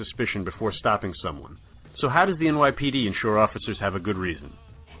individualized suspicion before stopping someone. So how does the NYPD ensure officers have a good reason?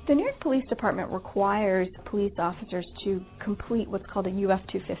 The New York Police Department requires police officers to complete what's called a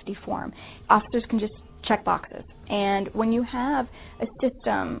UF-250 form. Officers can just check boxes. And when you have a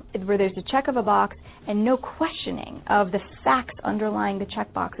system where there's a check of a box and no questioning of the facts underlying the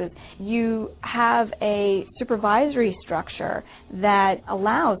check boxes, you have a supervisory structure that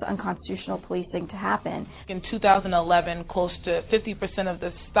allows unconstitutional policing to happen. In 2011, close to 50% of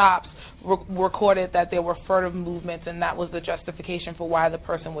the stops recorded that there were furtive movements, and that was the justification for why the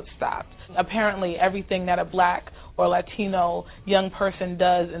person was stopped. Apparently, everything that a black or Latino young person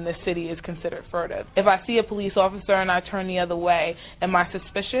does in this city is considered furtive. If I see a police officer and I turn the other way, am I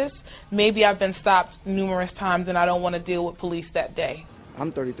suspicious? Maybe I've been stopped numerous times and I don't want to deal with police that day.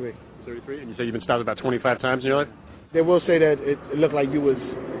 I'm 33. 33? And you say you've been stopped about 25 times in your life? They will say that it looked like you was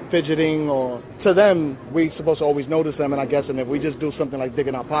fidgeting, or to them, we supposed to always notice them, and I guess, and if we just do something like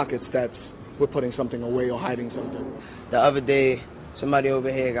digging our pockets, that's we're putting something away or hiding something. The other day, somebody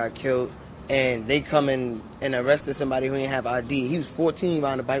over here got killed, and they come in and arrested somebody who didn't have ID. He was 14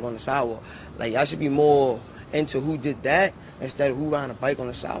 riding a bike on the sidewalk. Like, I should be more into who did that instead of who riding a bike on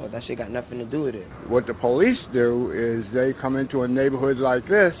the sidewalk. That shit got nothing to do with it. What the police do is they come into a neighborhood like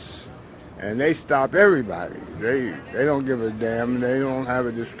this, and they stop everybody. They don't give a damn. They don't have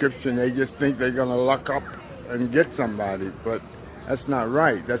a description. They just think they're going to luck up and get somebody. But that's not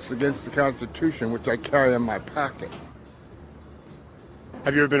right. That's against the Constitution, which I carry in my pocket.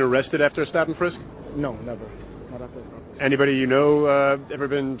 Have you ever been arrested after a stop and frisk? No, never. Not after. Anybody you know ever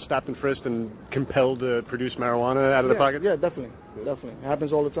been stopped and frisked and compelled to produce marijuana out of the pocket? Yeah, definitely. Definitely. It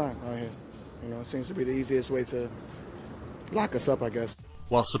happens all the time out here. You know, it seems to be the easiest way to lock us up, I guess.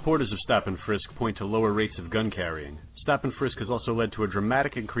 While supporters of stop and frisk point to lower rates of gun carrying, stop and frisk has also led to a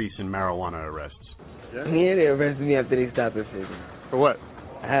dramatic increase in marijuana arrests. Yeah, they arrested me after they stopped and frisked me. For what?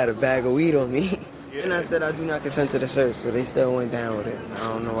 I had a bag of weed on me. Yeah. And I said I do not consent to the search, so they still went down with it.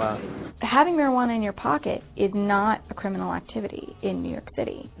 I don't know why. Having marijuana in your pocket is not a criminal activity in New York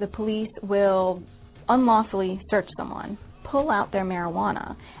City. The police will unlawfully search someone, pull out their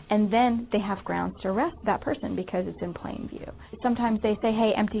marijuana, and then they have grounds to arrest that person because it's in plain view. Sometimes they say,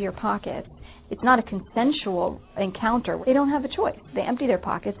 hey, empty your pockets. It's not a consensual encounter. They don't have a choice. They empty their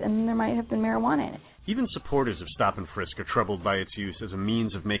pockets, and there might have been marijuana in it. Even supporters of stop and frisk are troubled by its use as a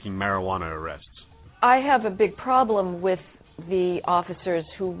means of making marijuana arrests. I have a big problem with the officers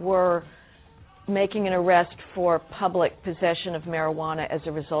who were making an arrest for public possession of marijuana as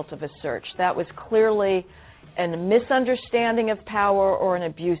a result of a search. That was clearly a misunderstanding of power or an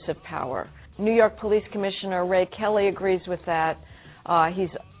abuse of power. New York Police Commissioner Ray Kelly agrees with that. He's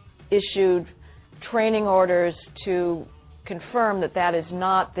issued training orders to confirm that that is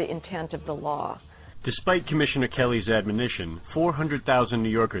not the intent of the law. Despite Commissioner Kelly's admonition, 400,000 New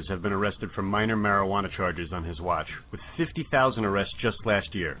Yorkers have been arrested for minor marijuana charges on his watch, with 50,000 arrests just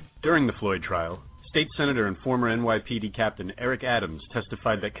last year. During the Floyd trial, State Senator and former NYPD Captain Eric Adams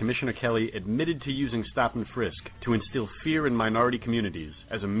testified that Commissioner Kelly admitted to using stop and frisk to instill fear in minority communities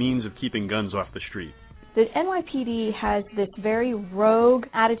as a means of keeping guns off the street. The NYPD has this very rogue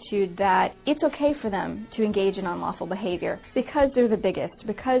attitude that it's okay for them to engage in unlawful behavior because they're the biggest,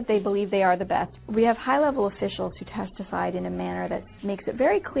 because they believe they are the best. We have high-level officials who testified in a manner that makes it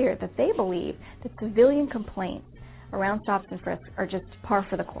very clear that they believe that civilian complaints around stops and frisks are just par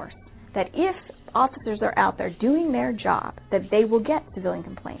for the course. That if officers are out there doing their job, that they will get civilian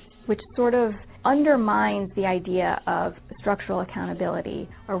complaints, which sort of undermines the idea of structural accountability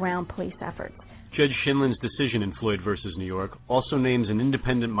around police efforts. Judge Shinlin's decision in Floyd v. New York also names an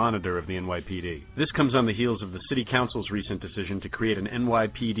independent monitor of the NYPD. This comes on the heels of the City Council's recent decision to create an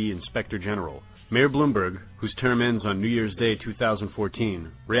NYPD Inspector General. Mayor Bloomberg, whose term ends on New Year's Day 2014,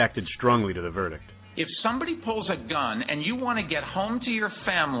 reacted strongly to the verdict. If somebody pulls a gun and you want to get home to your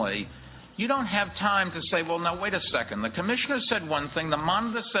family, you don't have time to say, well, now, wait a second. The commissioner said one thing, the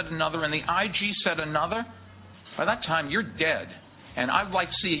monitor said another, and the IG said another. By that time, you're dead. And I'd like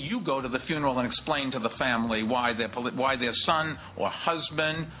to see you go to the funeral and explain to the family why their son or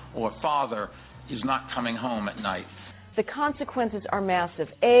husband or father is not coming home at night. The consequences are massive.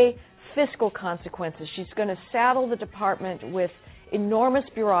 A, fiscal consequences. She's going to saddle the department with enormous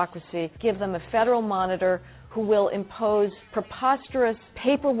bureaucracy, give them a federal monitor who will impose preposterous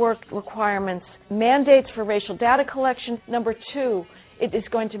paperwork requirements, mandates for racial data collection. Number two, it is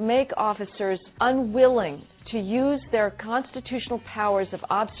going to make officers unwilling to use their constitutional powers of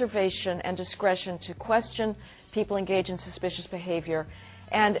observation and discretion to question people engaged in suspicious behavior.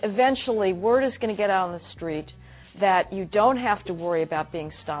 And eventually, word is going to get out on the street that you don't have to worry about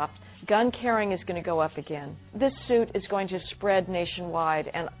being stopped. Gun carrying is going to go up again. This suit is going to spread nationwide,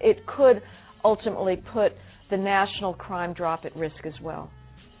 and it could ultimately put the national crime drop at risk as well.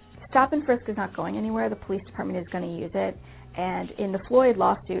 Stop and frisk is not going anywhere. The police department is going to use it. And in the Floyd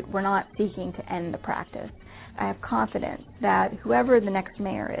lawsuit, we're not seeking to end the practice. I have confidence that whoever the next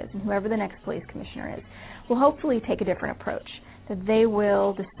mayor is and whoever the next police commissioner is will hopefully take a different approach, that they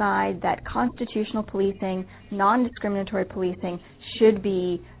will decide that constitutional policing, non-discriminatory policing, should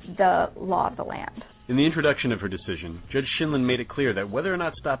be the law of the land. In the introduction of her decision, Judge Shinlin made it clear that whether or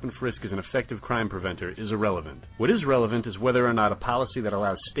not stop and frisk is an effective crime preventer is irrelevant. What is relevant is whether or not a policy that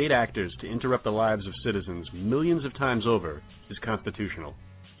allows state actors to interrupt the lives of citizens millions of times over is constitutional.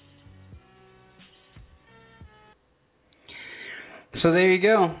 So there you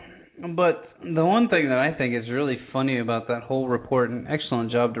go. But the one thing that I think is really funny about that whole report, and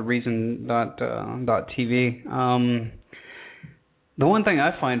excellent job to Reason.tv, the one thing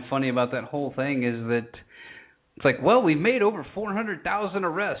I find funny about that whole thing is that it's like, well, we've made over 400,000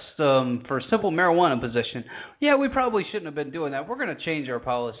 arrests for simple marijuana possession. Yeah, we probably shouldn't have been doing that. We're going to change our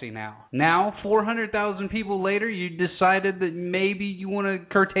policy now. Now, 400,000 people later, you decided that maybe you want to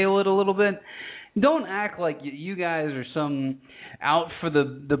curtail it a little bit. Don't act like you guys are some out for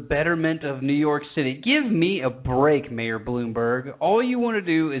the betterment of New York City. Give me a break, Mayor Bloomberg. All you want to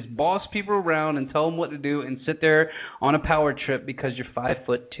do is boss people around and tell them what to do and sit there on a power trip because you're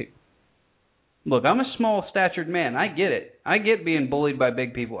 5'2". Look, I'm a small-statured man. I get it. I get being bullied by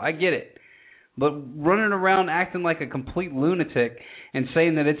big people. I get it. But running around acting like a complete lunatic and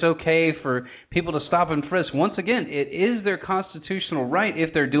saying that it's okay for people to stop and frisk, once again, it is their constitutional right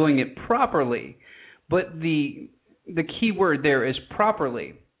if they're doing it properly. But the key word there is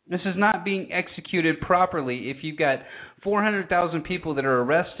properly. This is not being executed properly if you've got 400,000 people that are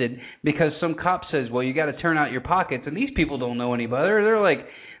arrested because some cop says, well, you got to turn out your pockets, and these people don't know any better. They're like,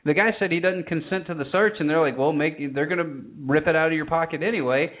 the guy said he doesn't consent to the search, and they're like, well, they're going to rip it out of your pocket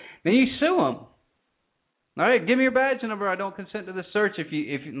anyway. Then you sue them. All right, give me your badge number. I don't consent to the search.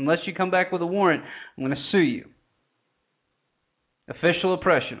 Unless you come back with a warrant, I'm going to sue you. Official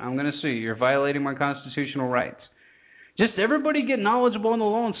oppression. I'm going to sue you. You're violating my constitutional rights. Just everybody get knowledgeable on the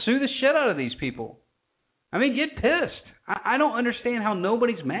law and sue the shit out of these people. I mean, get pissed. I don't understand how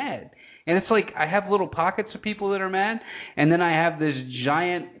nobody's mad. And it's like I have little pockets of people that are mad, and then I have this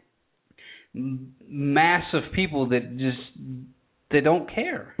giant mass of people that they don't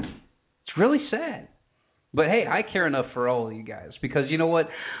care. It's really sad. But hey, I care enough for all of you guys because you know what?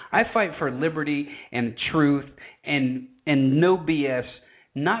 I fight for liberty and truth and no BS,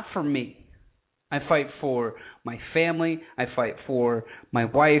 not for me. I fight for my family. I fight for my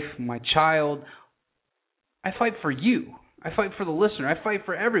wife, my child. I fight for you. I fight for the listener. I fight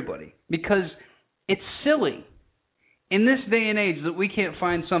for everybody because it's silly in this day and age that we can't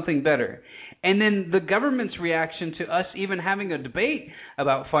find something better. And then the government's reaction to us even having a debate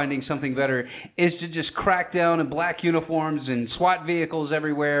about finding something better is to just crack down in black uniforms and SWAT vehicles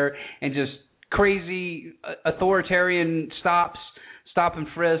everywhere and just crazy authoritarian stops, stop and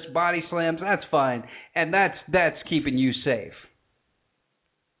frisk, body slams, that's fine. And that's keeping you safe.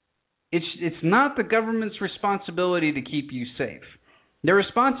 It's not the government's responsibility to keep you safe. Their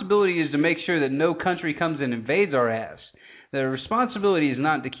responsibility is to make sure that no country comes and invades our ass. Their responsibility is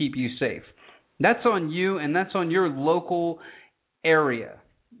not to keep you safe. That's on you, and that's on your local area,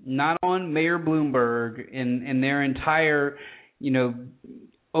 not on Mayor Bloomberg and their entire,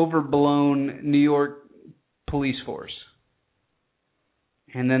 overblown New York police force.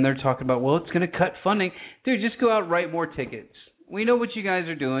 And then they're talking about, well, it's going to cut funding. Dude, just go out and write more tickets. We know what you guys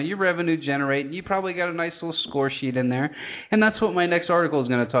are doing. You're revenue generating. You probably got a nice little score sheet in there. And that's what my next article is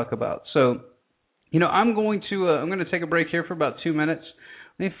going to talk about. So, I'm going to take a break here for about 2 minutes.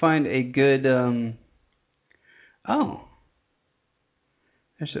 Let me find a good,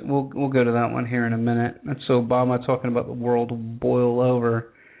 we'll go to that one here in a minute. That's Obama talking about the world will boil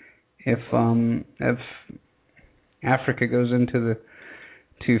over if Africa goes into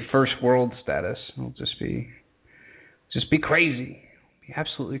to first world status. It'll just be crazy. Be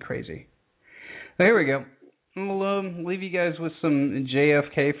absolutely crazy. So here we go. We'll leave you guys with some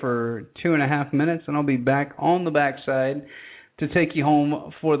JFK for 2.5 minutes, and I'll be back on the backside to take you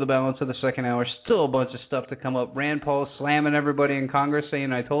home for the balance of the second hour. Still a bunch of stuff to come up. Rand Paul slamming everybody in Congress,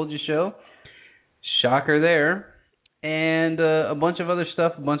 saying "I told you so." Shocker there. And a bunch of other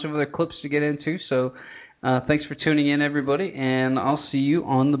stuff, a bunch of other clips to get into. So thanks for tuning in, everybody, and I'll see you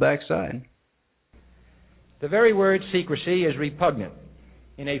on the backside. The very word secrecy is repugnant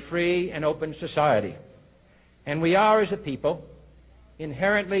in a free and open society. And we are, as a people,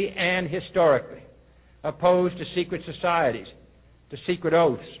 inherently and historically opposed to secret societies, to secret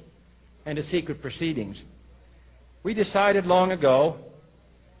oaths, and to secret proceedings. We decided long ago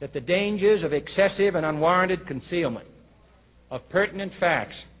that the dangers of excessive and unwarranted concealment of pertinent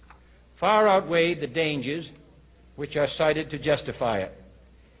facts far outweighed the dangers which are cited to justify it.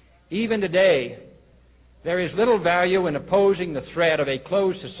 Even today, there is little value in opposing the threat of a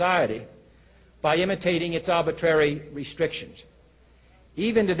closed society by imitating its arbitrary restrictions.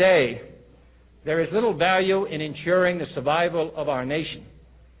 Even today, there is little value in ensuring the survival of our nation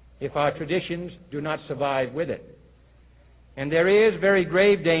if our traditions do not survive with it. And there is very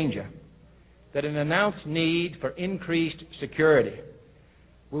grave danger that an announced need for increased security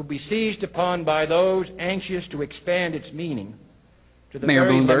will be seized upon by those anxious to expand its meaning to the Mayor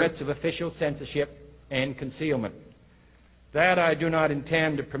very Bloomberg. limits of official censorship and concealment. That I do not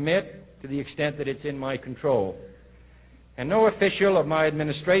intend to permit to the extent that it's in my control. And no official of my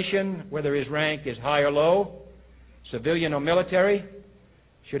administration, whether his rank is high or low, civilian or military,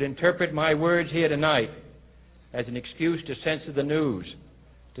 should interpret my words here tonight as an excuse to censor the news,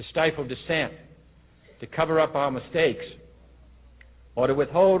 to stifle dissent, to cover up our mistakes, or to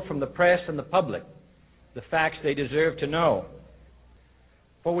withhold from the press and the public the facts they deserve to know.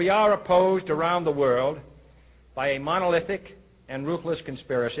 For we are opposed around the world by a monolithic and ruthless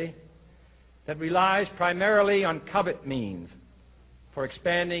conspiracy that relies primarily on covert means for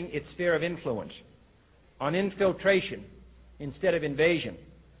expanding its sphere of influence, on infiltration instead of invasion,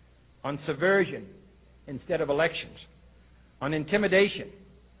 on subversion instead of elections, on intimidation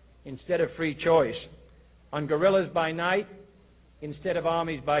instead of free choice, on guerrillas by night instead of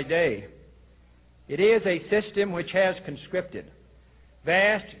armies by day. It is a system which has conscripted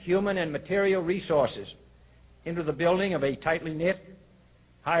vast human and material resources into the building of a tightly knit,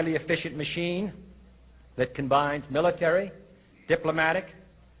 highly efficient machine that combines military, diplomatic,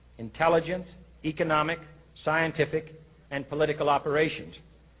 intelligence, economic, scientific, and political operations.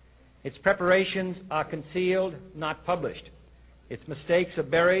 Its preparations are concealed, not published. Its mistakes are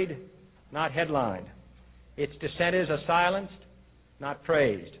buried, not headlined. Its dissenters are silenced, not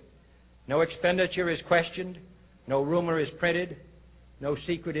praised. No expenditure is questioned, no rumor is printed, no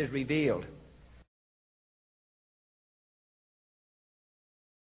secret is revealed.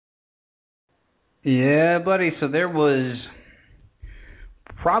 Yeah, buddy, so there was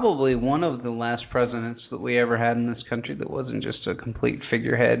probably one of the last presidents that we ever had in this country that wasn't just a complete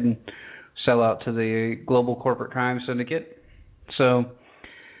figurehead and sell out to the global corporate crime syndicate. So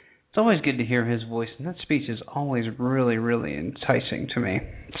it's always good to hear his voice, and that speech is always really, really enticing to me.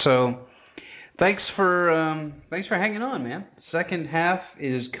 So thanks for hanging on, man. Second half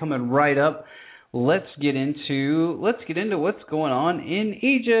is coming right up. Let's get into what's going on in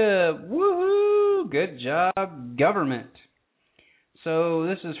Egypt. Woohoo! Good job, government. So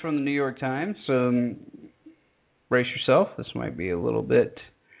this is from the New York Times. So brace yourself. This might be a little bit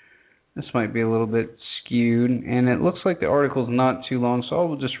skewed, and it looks like the article's not too long, so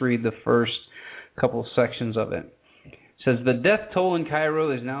I'll just read the first couple of sections of it. says the death toll in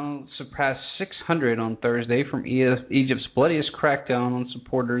Cairo has now surpassed 600 on Thursday from Egypt's bloodiest crackdown on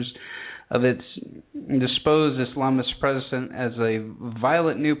supporters of its deposed Islamist president as a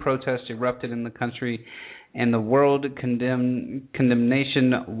violent new protest erupted in the country and the world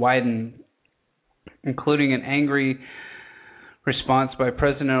condemnation widened, including an angry response by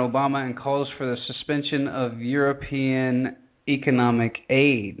President Obama and calls for the suspension of European economic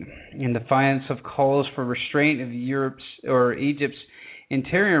aid. In defiance of calls for restraint of Egypt's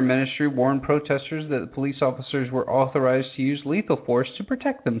Interior Ministry warned protesters that the police officers were authorized to use lethal force to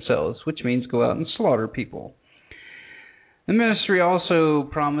protect themselves, which means go out and slaughter people. The ministry also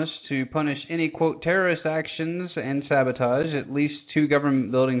promised to punish any, quote, terrorist actions and sabotage. At least 2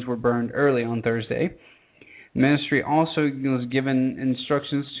 government buildings were burned early on Thursday. The ministry also was given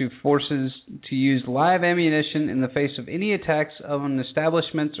instructions to forces to use live ammunition in the face of any attacks on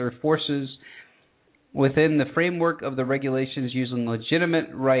establishments or forces within the framework of the regulations using legitimate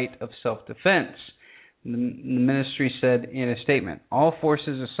right of self-defense. The ministry said in a statement, all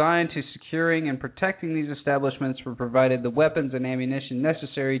forces assigned to securing and protecting these establishments were provided the weapons and ammunition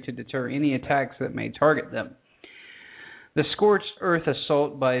necessary to deter any attacks that may target them. The scorched earth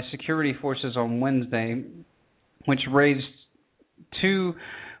assault by security forces on Wednesday, which raised 2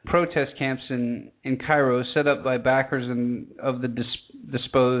 protest camps in Cairo set up by backers of the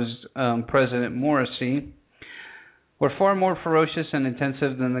deposed President Morsi, were far more ferocious and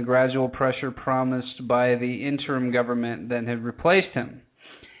intensive than the gradual pressure promised by the interim government that had replaced him.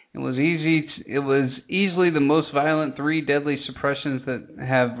 It was easily the most violent 3 deadly suppressions that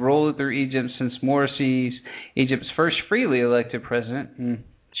have rolled through Egypt since Morsi's, Egypt's first freely elected president,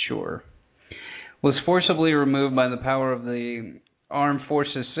 was forcibly removed by the power of the armed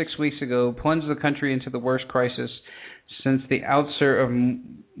forces 6 weeks ago, plunged the country into the worst crisis since the ouster of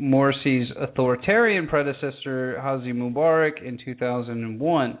Morsi's authoritarian predecessor, Hosni Mubarak, in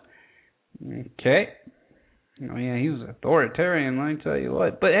 2001. Okay. Oh, yeah, he was authoritarian, I tell you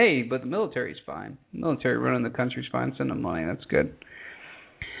what. But hey, the military's fine. The military running the country's fine. Send them money. That's good.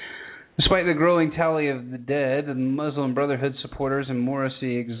 Despite the growing tally of the dead, the Muslim Brotherhood supporters and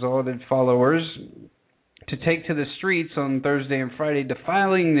Morsi exalted followers to take to the streets on Thursday and Friday,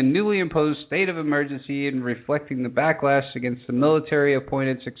 defiling the newly imposed state of emergency and reflecting the backlash against the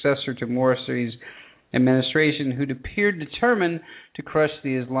military-appointed successor to Morsi's administration, who appeared determined to crush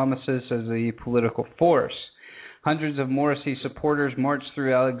the Islamists as a political force. Hundreds of Morsi supporters marched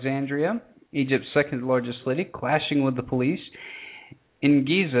through Alexandria, Egypt's second-largest city, clashing with the police. In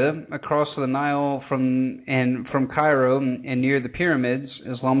Giza, across the Nile from Cairo and near the pyramids,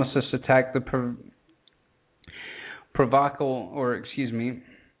 Islamists attacked the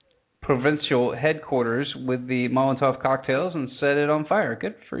provincial headquarters with the Molotov cocktails and set it on fire.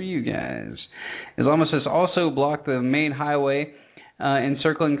 Good for you guys. Islamists also blocked the main highway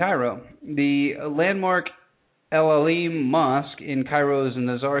encircling Cairo. The landmark El Alim Mosque in Cairo's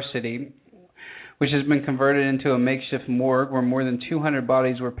Nazar city, which has been converted into a makeshift morgue where more than 200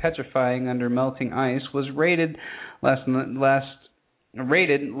 bodies were petrifying under melting ice, was raided late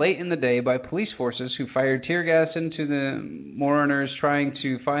in the day by police forces who fired tear gas into the mourners trying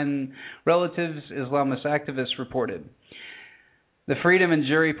to find relatives, Islamist activists reported. The Freedom and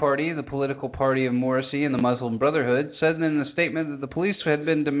Jury Party, the political party of Morsi and the Muslim Brotherhood, said in a statement that the police had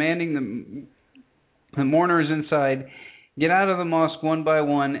been demanding the mourners inside get out of the mosque one by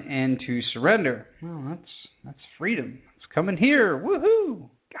one and to surrender. Well, that's freedom. It's coming here. Woohoo!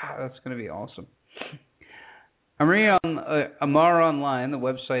 God, that's going to be awesome. Amar Online, the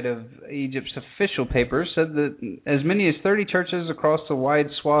website of Egypt's official paper, said that as many as 30 churches across the wide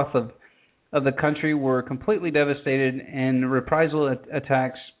swath of the country were completely devastated in reprisal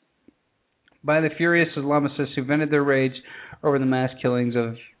attacks by the furious Islamists who vented their rage over the mass killings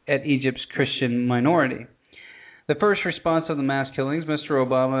at Egypt's Christian minority. The first response of the mass killings, Mr.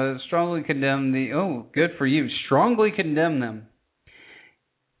 Obama strongly condemned strongly condemned them.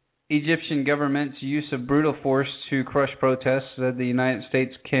 Egyptian government's use of brutal force to crush protests, said the United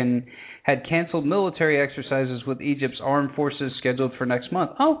States had canceled military exercises with Egypt's armed forces scheduled for next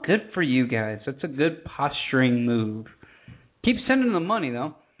month. Oh, good for you guys. That's a good posturing move. Keep sending them money,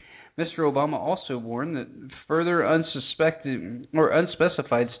 though. Mr. Obama also warned that further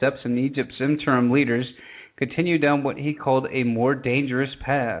unspecified steps in Egypt's interim leaders continue down what he called a more dangerous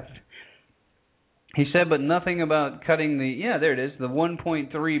path. He said, but nothing about cutting the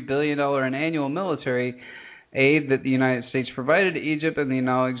 $1.3 billion in annual military aid that the United States provided to Egypt, and he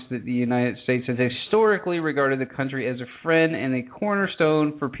acknowledged that the United States has historically regarded the country as a friend and a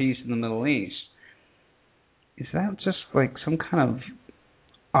cornerstone for peace in the Middle East. Is that just like some kind of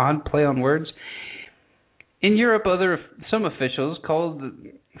odd play on words? In Europe, some officials called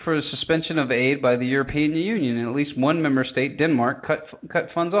for a suspension of aid by the European Union, and at least one member state, Denmark, cut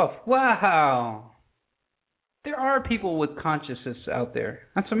funds off. Wow! There are people with consciences out there.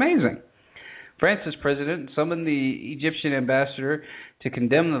 That's amazing. France's president summoned the Egyptian ambassador to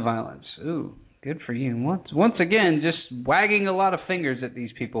condemn the violence. Ooh, good for you. Once again, just wagging a lot of fingers at these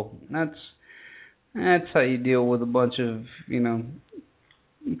people. That's how you deal with a bunch of,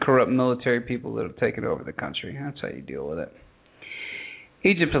 corrupt military people that have taken over the country. That's how you deal with it.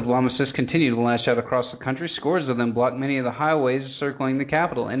 Egypt's Islamicists continue to lash out across the country. Scores of them block many of the highways circling the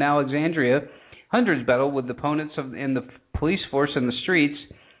capital. In Alexandria, hundreds battle with opponents in the police force in the streets,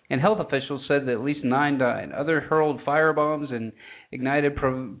 and health officials said that at least 9 died. Others hurled firebombs and ignited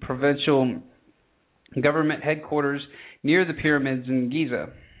provincial government headquarters near the pyramids in Giza.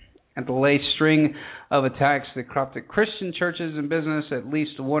 At the latest string of attacks, the Coptic Christian churches and business, at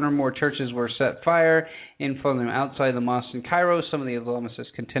least one or more churches were set fire in from them outside the mosque in Cairo. Some of the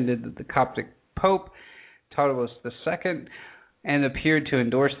Islamicists contended that the Coptic Pope, Taurus II, and appeared to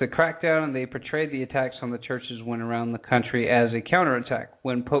endorse the crackdown, and they portrayed the attacks on the churches went around the country as a counterattack.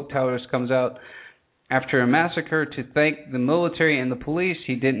 When Pope Taurus comes out after a massacre to thank the military and the police,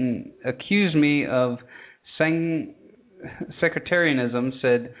 he didn't accuse me of sectarianism,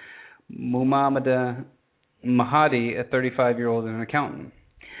 said Muhammad Mahdi, a 35-year-old and an accountant.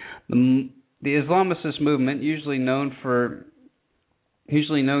 The Islamicist movement, usually known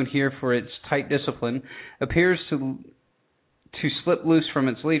here for its tight discipline, appears to slip loose from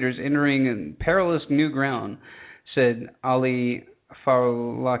its leaders, entering perilous new ground, said Ali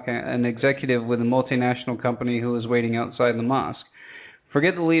Farlaka, an executive with a multinational company who was waiting outside the mosque.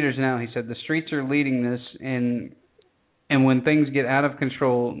 Forget the leaders now, he said. The streets are leading this, and when things get out of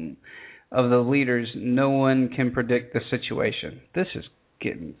control of the leaders, no one can predict the situation. This is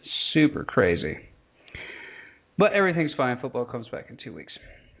getting super crazy. But everything's fine. Football comes back in 2 weeks.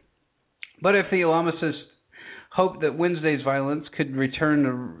 But if the Islamicists hope that Wednesday's violence could turn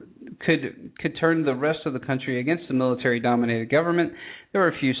the rest of the country against the military-dominated government, there were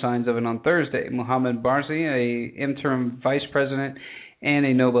a few signs of it on Thursday. Mohamed Barzi, an interim vice president and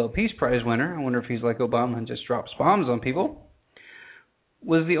a Nobel Peace Prize winner, I wonder if he's like Obama and just drops bombs on people,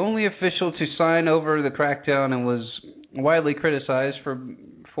 was the only official to sign over the crackdown and was widely criticized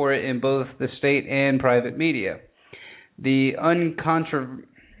for it in both the state and private media. The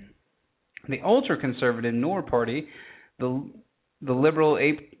ultra-conservative Noor Party, the liberal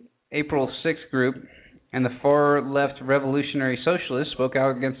April 6th group, and the far-left Revolutionary Socialists spoke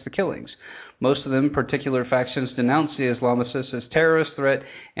out against the killings. Most of them, particular factions, denounced the Islamicists as terrorist threat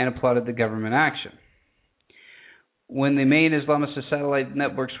and applauded the government action. When the main Islamicist satellite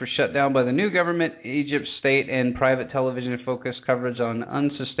networks were shut down by the new government, Egypt's state and private television focused coverage on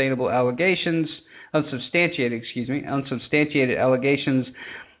unsubstantiated allegations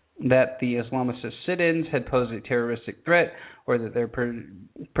that the Islamicist sit-ins had posed a terroristic threat or that their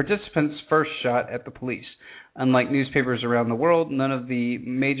participants first shot at the police. Unlike newspapers around the world, none of the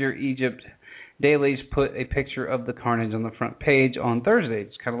major Egypt dailies put a picture of the carnage on the front page on Thursday.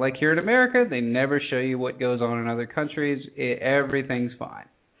 It's kind of like here in America. They never show you what goes on in other countries. Everything's fine.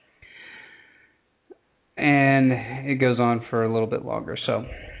 And it goes on for a little bit longer. So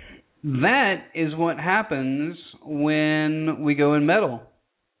that is what happens when we go and meddle.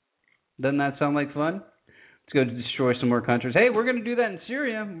 Doesn't that sound like fun? Let's go to destroy some more countries. Hey, we're going to do that in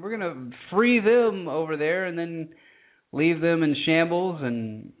Syria. We're going to free them over there and then leave them in shambles,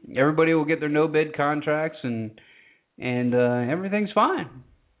 and everybody will get their no-bid contracts, and everything's fine.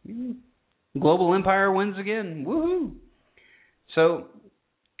 Global empire wins again. Woohoo! So,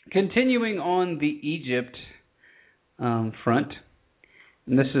 continuing on the Egypt front,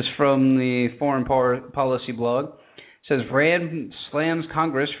 and this is from the Foreign Policy blog. It says, Rand slams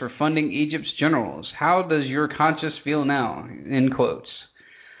Congress for funding Egypt's generals. How does your conscience feel now? In quotes.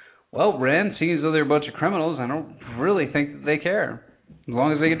 Well, Rand, seeing as though they're a bunch of criminals, I don't really think that they care. As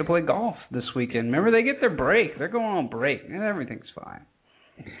long as they get to play golf this weekend. Remember, they get their break. They're going on break, and everything's fine.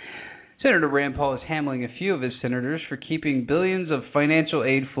 Senator Rand Paul is hammering a few of his senators for keeping billions of financial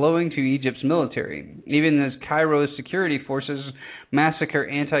aid flowing to Egypt's military, even as Cairo's security forces massacre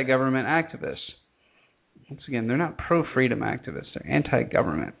anti-government activists. Once again, they're not pro-freedom activists. They're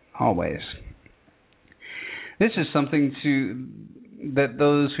anti-government, always. This is something that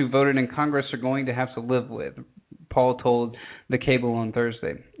those who voted in Congress are going to have to live with, Paul told the Cable on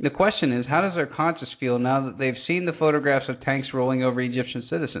Thursday. The question is, how does their conscience feel now that they've seen the photographs of tanks rolling over Egyptian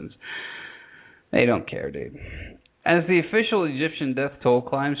citizens? They don't care, dude. As the official Egyptian death toll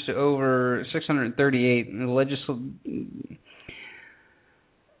climbs to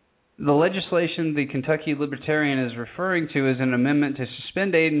The legislation the Kentucky Libertarian is referring to is an amendment to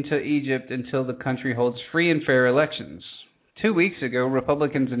suspend aid into Egypt until the country holds free and fair elections. 2 weeks ago,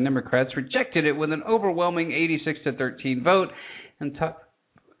 Republicans and Democrats rejected it with an overwhelming 86-13 vote,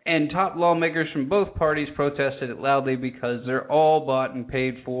 and top lawmakers from both parties protested it loudly because they're all bought and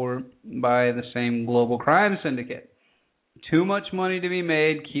paid for by the same global crime syndicate. Too much money to be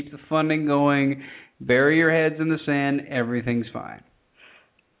made, keep the funding going, bury your heads in the sand, everything's fine.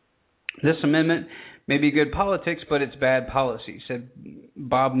 This amendment may be good politics, but it's bad policy, said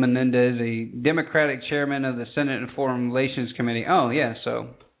Bob Menendez, a Democratic chairman of the Senate and Foreign Relations Committee. Oh, yeah,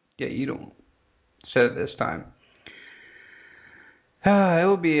 you don't say it this time. It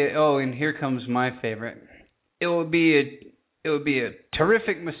will be and here comes my favorite. It would be a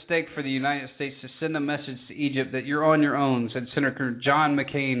terrific mistake for the United States to send a message to Egypt that you're on your own, said Senator John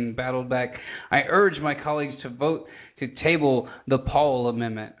McCain, battled back. I urge my colleagues to vote to table the Paul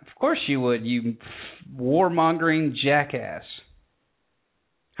Amendment. Of course you would, you warmongering jackass.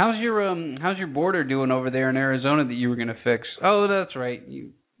 How's your border doing over there in Arizona that you were going to fix? Oh, that's right,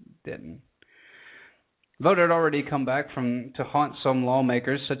 you didn't. Vote had already come back to haunt some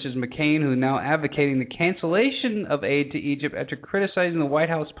lawmakers, such as McCain, who is now advocating the cancellation of aid to Egypt after criticizing the White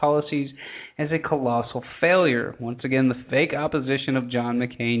House policies as a colossal failure. Once again, the fake opposition of John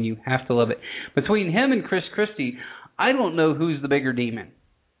McCain. You have to love it. Between him and Chris Christie, I don't know who's the bigger demon.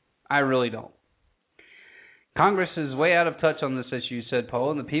 I really don't. Congress is way out of touch on this issue, said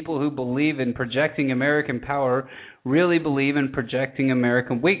Paul, and the people who believe in projecting American power really believe in projecting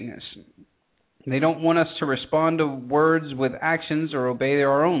American weakness. They don't want us to respond to words with actions or obey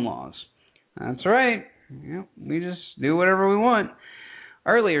our own laws. That's right. We just do whatever we want.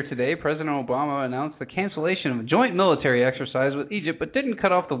 Earlier today, President Obama announced the cancellation of a joint military exercise with Egypt, but didn't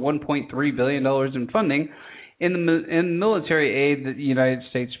cut off the $1.3 billion in funding in military aid that the United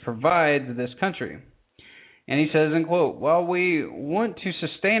States provides this country. And he says, in quote, while we want to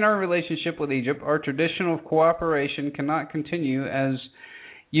sustain our relationship with Egypt, our traditional cooperation cannot continue as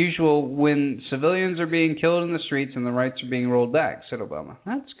usual when civilians are being killed in the streets and the rights are being rolled back, said Obama.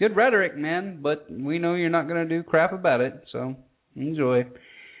 That's good rhetoric, man, but we know you're not going to do crap about it, so enjoy.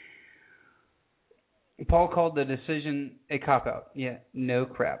 Paul called the decision a cop-out. Yeah, no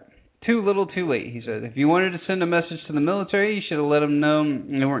crap. Too little, too late, he said. If you wanted to send a message to the military, you should have let them know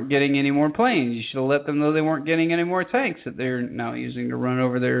they weren't getting any more planes. You should have let them know they weren't getting any more tanks that they're now using to run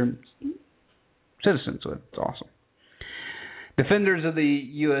over their citizens with. It's awesome. Defenders of the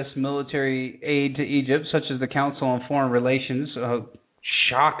U.S. military aid to Egypt, such as the Council on Foreign Relations,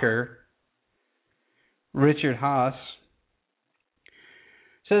 shocker, Richard Haas,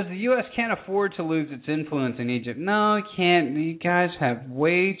 says the U.S. can't afford to lose its influence in Egypt. No, it can't. You guys have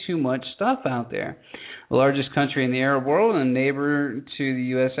way too much stuff out there. The largest country in the Arab world and neighbor to the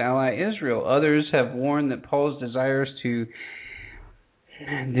U.S. ally Israel. Others have warned that Paul's desires to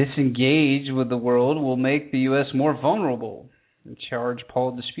disengage with the world will make the U.S. more vulnerable. Charge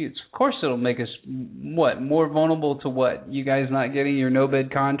Paul disputes. Of course it'll make us, more vulnerable to what? You guys not getting your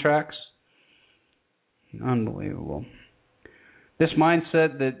no-bid contracts? Unbelievable. This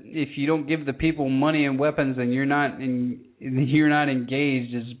mindset that if you don't give the people money and weapons, then you're not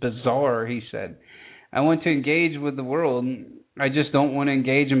engaged is bizarre, he said. I want to engage with the world. I just don't want to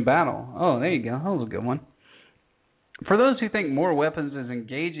engage in battle. Oh, there you go. That was a good one. For those who think more weapons is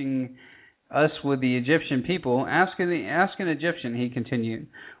engaging us with the Egyptian people, ask an Egyptian, he continued.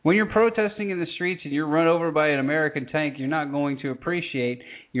 When you're protesting in the streets and you're run over by an American tank, you're not going to appreciate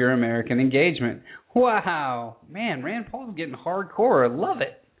your American engagement. Wow. Man, Rand Paul's getting hardcore. I love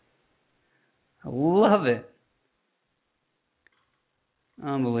it. I love it.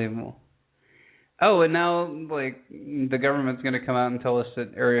 Unbelievable. Oh, and now, the government's going to come out and tell us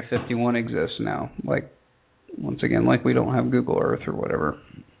that Area 51 exists now. Once again, we don't have Google Earth or whatever.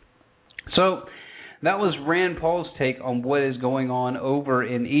 So that was Rand Paul's take on what is going on over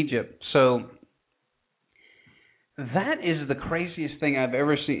in Egypt. So that is the craziest thing I've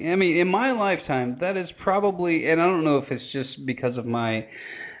ever seen. I mean, in my lifetime, that is probably, and I don't know if it's just because of my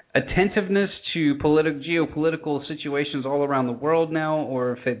attentiveness to geopolitical situations all around the world now,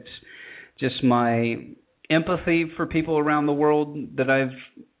 or if it's just my empathy for people around the world that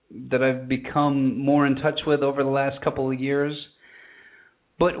I've become more in touch with over the last couple of years.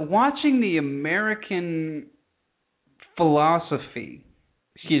 But watching the American philosophy,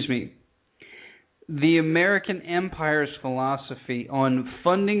 the American empire's philosophy on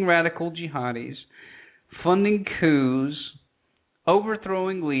funding radical jihadis, funding coups,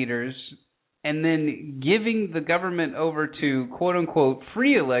 overthrowing leaders, and then giving the government over to quote-unquote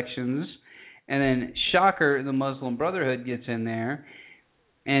free elections, and then shocker, the Muslim Brotherhood gets in there,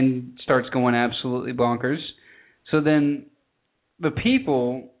 and starts going absolutely bonkers. So then the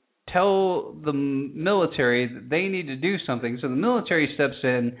people tell the military that they need to do something. So the military steps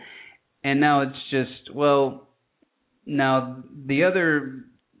in, and now it's just, well, now the other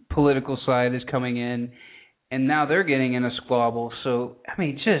political side is coming in, and now they're getting in a squabble. So, I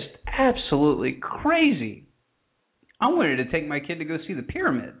mean, just absolutely crazy. I wanted to take my kid to go see the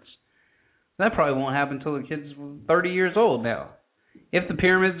pyramids. That probably won't happen until the kid's 30 years old now, if the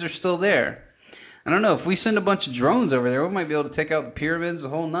pyramids are still there. I don't know. If we send a bunch of drones over there, we might be able to take out the pyramids, the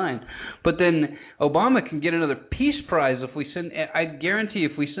whole nine. But then Obama can get another peace prize if we send. I guarantee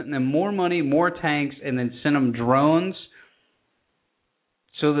if we send them more money, more tanks, and then send them drones,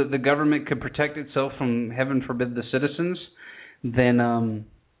 so that the government could protect itself from, heaven forbid, the citizens, then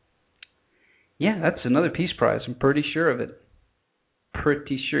yeah, that's another peace prize. I'm pretty sure of it.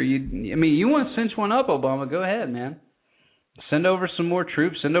 Pretty sure you. I mean, you want to cinch one up, Obama? Go ahead, man. Send over some more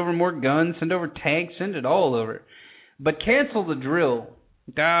troops, send over more guns, send over tanks, send it all over. But cancel the drill.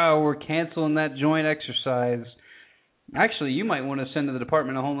 We're canceling that joint exercise. Actually, you might want to send to the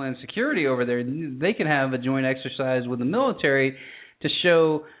Department of Homeland Security over there. They can have a joint exercise with the military to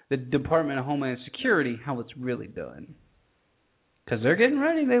show the Department of Homeland Security how it's really done. Because they're getting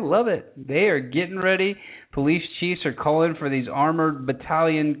ready. They love it. They are getting ready. Police chiefs are calling for these armored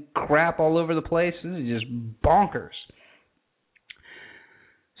battalion crap all over the place. This is just bonkers.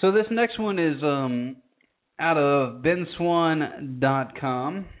 So this next one is out of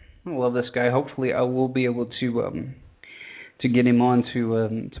BenSwan.com. I love this guy. Hopefully I will be able to get him on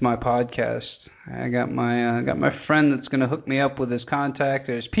to my podcast. I got my friend that's going to hook me up with his contact,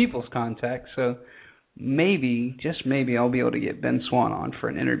 or his people's contact. So maybe, just maybe, I'll be able to get Ben Swan on for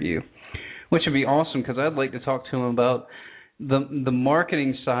an interview, which would be awesome because I'd like to talk to him about the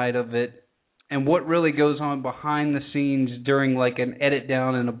marketing side of it. And what really goes on behind the scenes during like an edit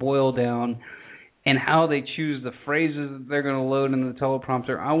down and a boil down, and how they choose the phrases that they're going to load in the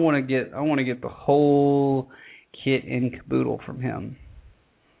teleprompter. I want to get the whole kit and caboodle from him,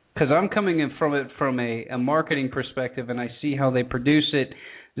 because I'm coming in from it from a marketing perspective, and I see how they produce it,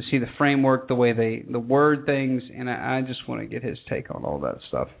 to see the framework, the way the word things, and I just want to get his take on all that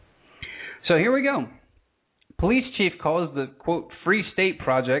stuff. So here we go. Police chief calls the, quote, Free State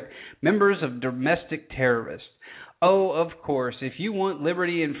Project members of domestic terrorists. Oh, of course. If you want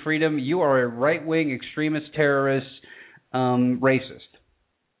liberty and freedom, you are a right-wing extremist terrorist, racist.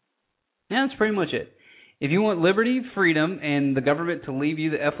 Yeah, that's pretty much it. If you want liberty, freedom, and the government to leave you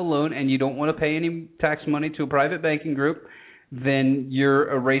the F alone, and you don't want to pay any tax money to a private banking group, then you're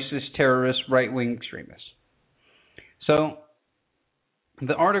a racist, terrorist, right-wing extremist. So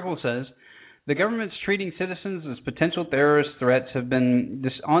the article says, the government's treating citizens as potential terrorist threats have been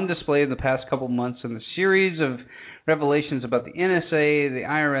on display in the past couple months in the series of revelations about the NSA, the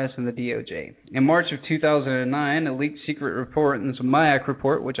IRS, and the DOJ. In March of 2009, a leaked secret report, and it's a MIAC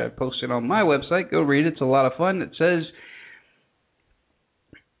report, which I posted on my website. Go read it. It's a lot of fun. It says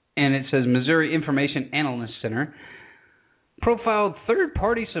Missouri Information Analyst Center profiled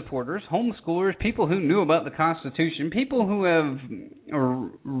third-party supporters, homeschoolers, people who knew about the Constitution, people who have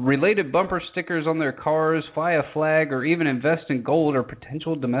related bumper stickers on their cars, fly a flag, or even invest in gold, are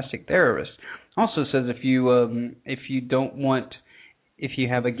potential domestic terrorists. Also says if you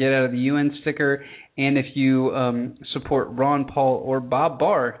have a Get Out of the UN sticker, and if you support Ron Paul or Bob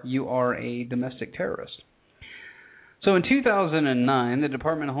Barr, you are a domestic terrorist. So in 2009, the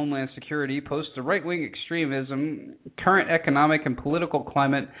Department of Homeland Security posted the right-wing extremism, current economic and political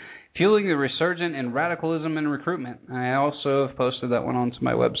climate, fueling the resurgence in radicalism and recruitment. I also have posted that one onto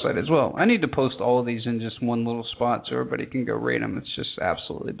my website as well. I need to post all of these in just one little spot so everybody can go read them. It's just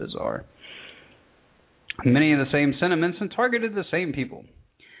absolutely bizarre. Many of the same sentiments and targeted the same people.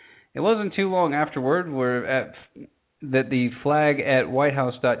 It wasn't too long afterward that the flag at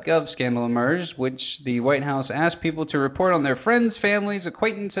whitehouse.gov scandal emerged, which the White House asked people to report on their friends, families,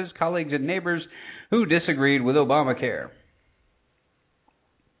 acquaintances, colleagues, and neighbors who disagreed with Obamacare.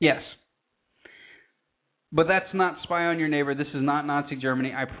 Yes. But that's not spy on your neighbor. This is not Nazi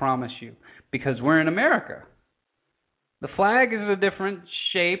Germany, I promise you, because we're in America. The flag is a different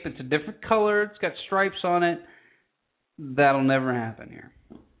shape. It's a different color. It's got stripes on it. That'll never happen here.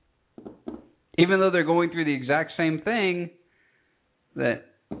 Even though they're going through the exact same thing,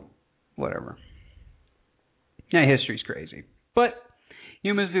 whatever. Yeah, history's crazy. But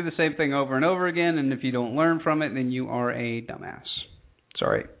humans do the same thing over and over again, and if you don't learn from it, then you are a dumbass.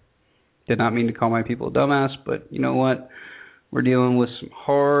 Sorry. Did not mean to call my people a dumbass, but you know what? We're dealing with some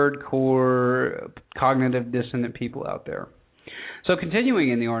hardcore cognitive dissonant people out there. So continuing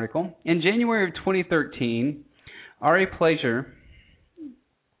in the article, in January of 2013, Ari Fleischer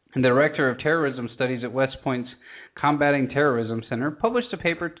the director of terrorism studies at West Point's Combating Terrorism Center, published a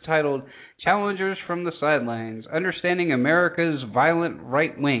paper titled Challengers from the Sidelines, Understanding America's Violent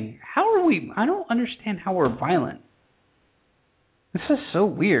Right Wing. How are we? I don't understand how we're violent. This is so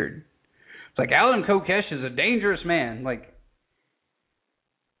weird. It's like Alan Kokesh is a dangerous man. Like,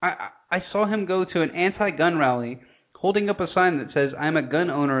 I saw him go to an anti-gun rally holding up a sign that says, "I'm a gun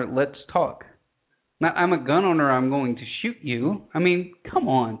owner, let's talk." Not, "I'm a gun owner, I'm going to shoot you." I mean, come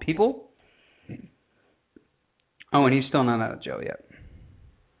on, people. Oh, and he's still not out of jail yet.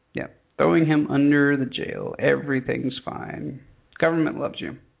 Yeah, throwing him under the jail. Everything's fine. Government loves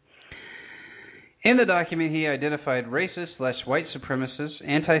you. In the document, he identified racist/white supremacists,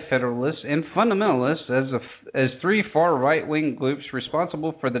 anti-federalists, and fundamentalists as three far right-wing groups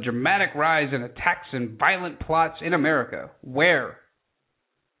responsible for the dramatic rise in attacks and violent plots in America. Where?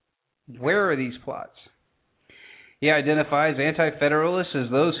 Where are these plots? He identifies anti-federalists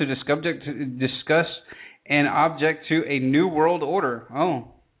as those who discuss and object to a new world order.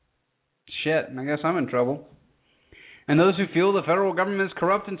 Oh, shit, I guess I'm in trouble. And those who feel the federal government is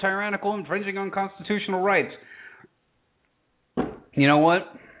corrupt and tyrannical, infringing on constitutional rights. You know what?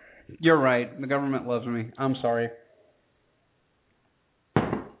 You're right. The government loves me. I'm sorry.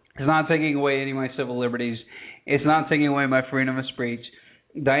 It's not taking away any of my civil liberties. It's not taking away my freedom of speech.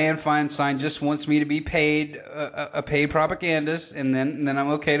 Dianne Feinstein just wants me to be paid a paid propagandist, and then I'm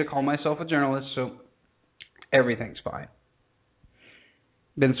okay to call myself a journalist, so everything's fine.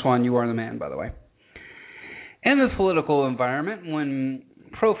 Ben Swan, you are the man, by the way. In the political environment, when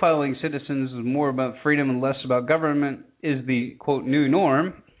profiling citizens is more about freedom and less about government is the, quote, new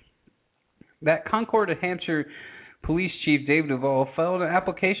norm, that Concord, New Hampshire Police Chief Dave Duvall filed an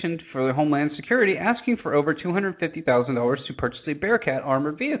application for Homeland Security asking for over $250,000 to purchase a Bearcat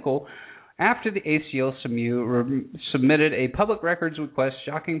armored vehicle after the ACLU submitted a public records request.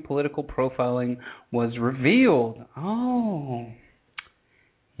 Shocking political profiling was revealed. Oh,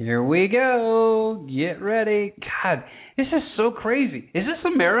 here we go. Get ready. God, this is so crazy. Is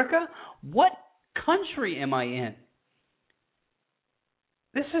this America? What country am I in?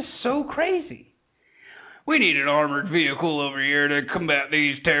 This is so crazy. We need an armored vehicle over here to combat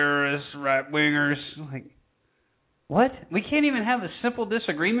these terrorists, right-wingers. Like, what? We can't even have a simple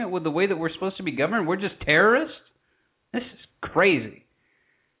disagreement with the way that we're supposed to be governed? We're just terrorists? This is crazy.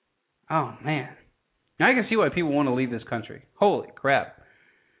 Oh, man. Now I can see why people want to leave this country. Holy crap.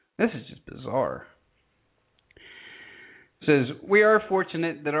 This is just bizarre. It says, we are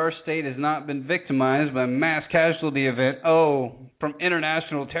fortunate that our state has not been victimized by a mass casualty event, from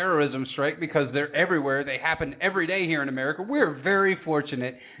international terrorism strike, because they're everywhere. They happen every day here in America. We're very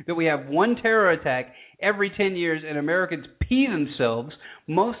fortunate that we have one terror attack every 10 years and Americans pee themselves.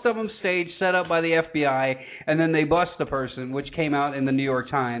 Most of them staged, set up by the FBI, and then they bust the person, which came out in the New York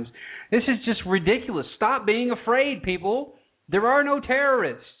Times. This is just ridiculous. Stop being afraid, people. There are no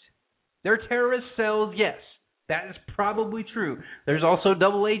terrorists. There are terrorist cells, yes. That is probably true. There's also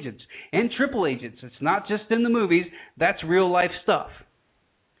double agents and triple agents. It's not just in the movies. That's real life stuff.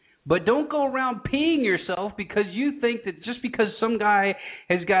 But don't go around peeing yourself because you think that just because some guy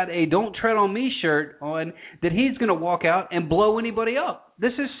has got a "Don't Tread on Me" shirt on, that he's going to walk out and blow anybody up.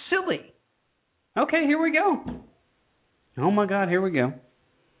 This is silly. Okay, here we go. Oh my God, here we go.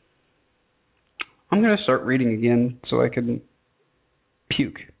 I'm going to start reading again so I can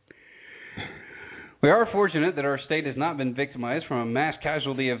puke. We are fortunate that our state has not been victimized from a mass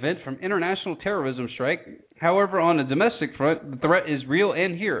casualty event from international terrorism strike. However, on the domestic front, the threat is real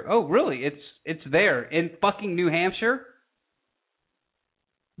and here. Oh, really? It's there in fucking New Hampshire?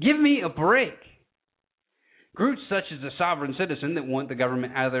 Give me a break. Groups such as the Sovereign Citizen that want the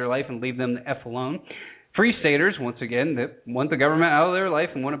government out of their life and leave them the F alone. Free staters, once again, that want the government out of their life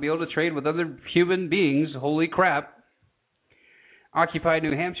and want to be able to trade with other human beings. Holy crap. Occupy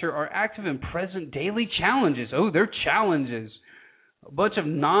New Hampshire are active in present daily challenges. Oh, they're challenges. A bunch of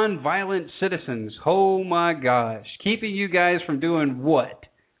non-violent citizens. Oh, my gosh. Keeping you guys from doing what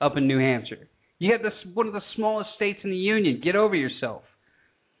up in New Hampshire? You have one of the smallest states in the Union. Get over yourself.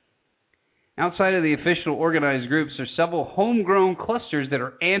 Outside of the official organized groups, there are several homegrown clusters that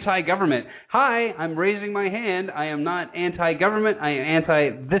are anti-government. Hi, I'm raising my hand. I am not anti-government. I am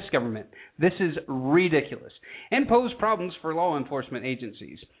anti-this government. This is ridiculous. And pose problems for law enforcement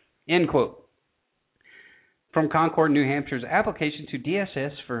agencies. End quote. From Concord, New Hampshire's application to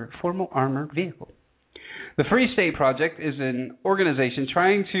DSS for formal armored vehicle. The Free State Project is an organization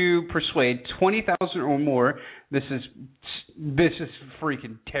trying to persuade 20,000 or more. This is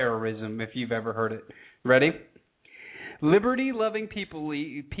freaking terrorism if you've ever heard it. Ready? Liberty-loving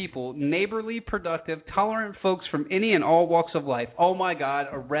people, neighborly, productive, tolerant folks from any and all walks of life. Oh, my God,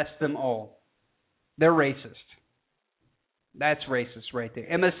 arrest them all. They're racist. That's racist right there.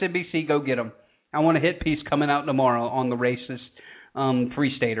 MSNBC, go get them. I want a hit piece coming out tomorrow on the racist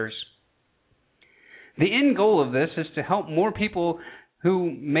Free Staters. The end goal of this is to help more people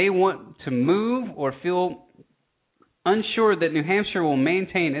who may want to move or feel unsure that New Hampshire will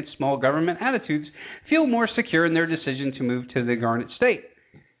maintain its small government attitudes feel more secure in their decision to move to the Granite State.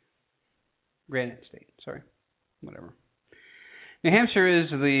 Whatever. New Hampshire is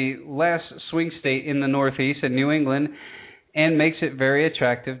the last swing state in the Northeast and New England and makes it a very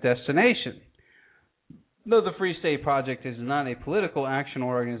attractive destination. Though the Free State Project is not a political action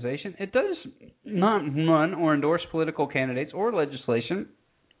organization, it does not run or endorse political candidates or legislation.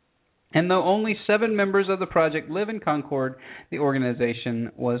 And though only 7 members of the project live in Concord, the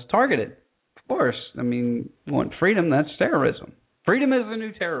organization was targeted. Of course, I mean, you want freedom, that's terrorism. Freedom is the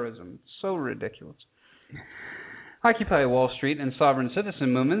new terrorism. It's so ridiculous. Occupy Wall Street and sovereign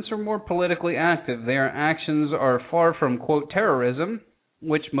citizen movements are more politically active. Their actions are far from, quote, terrorism,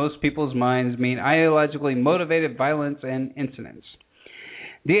 which most people's minds mean ideologically motivated violence and incidents.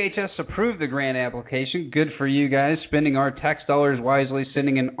 DHS approved the grant application. Good for you guys, spending our tax dollars wisely,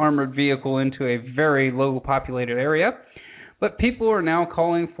 sending an armored vehicle into a very low-populated area. But people are now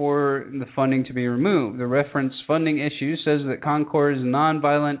calling for the funding to be removed. The reference funding issue says that Concord is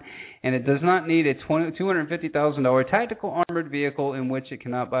nonviolent and it does not need a $250,000 tactical armored vehicle in which it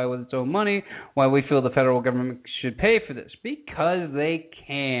cannot buy with its own money. Why we feel the federal government should pay for this? Because they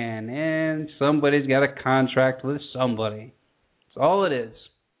can, and somebody's got a contract with somebody. That's all it is.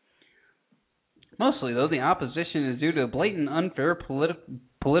 Mostly, though, the opposition is due to blatant unfair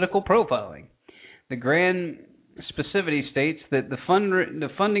political profiling. The grand specificity states that the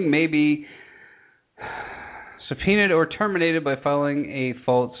funding may be subpoenaed or terminated by filing a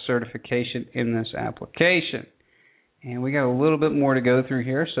false certification in this application. And we got a little bit more to go through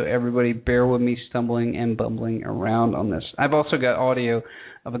here, so everybody bear with me stumbling and bumbling around on this. I've also got audio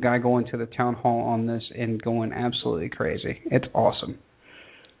of a guy going to the town hall on this and going absolutely crazy. It's awesome,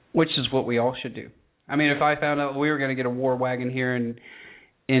 which is what we all should do. I mean, if I found out we were going to get a war wagon here in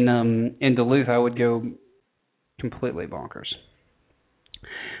Duluth, I would go completely bonkers.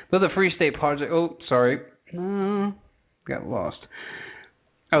 But the Free State Project, got lost.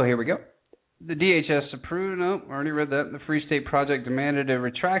 Oh, here we go. The DHS approved, already read that. The Free State Project demanded a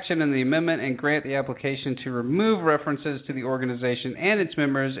retraction in the amendment and grant the application to remove references to the organization and its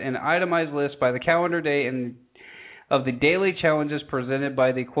members in an itemized list by the calendar day of the daily challenges presented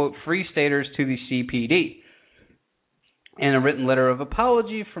by the, quote, Free Staters to the CPD, and a written letter of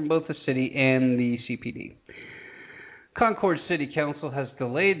apology from both the city and the CPD. Concord City Council has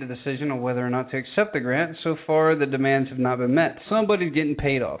delayed the decision on whether or not to accept the grant. So far, the demands have not been met. Somebody's getting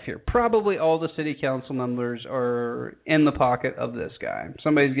paid off here. Probably all the city council members are in the pocket of this guy.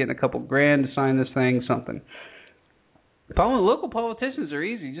 Somebody's getting a couple grand to sign this thing, something. Local politicians are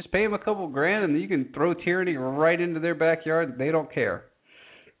easy. Just pay them a couple grand and you can throw tyranny right into their backyard. They don't care.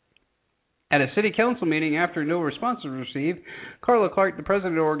 At a city council meeting, after no response was received, Carla Clark, the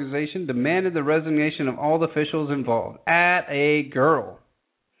president of the organization, demanded the resignation of all the officials involved. At a girl.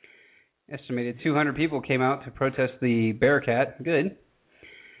 Estimated 200 people came out to protest the Bearcat. Good.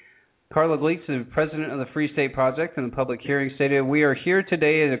 Carla Gleitz, the president of the Free State Project, in the public hearing stated, "We are here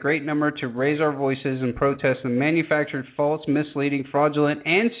today as a great number to raise our voices and protest the manufactured, false, misleading, fraudulent,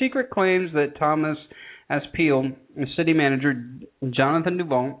 and secret claims that Thomas S. Peel, the city manager, Jonathan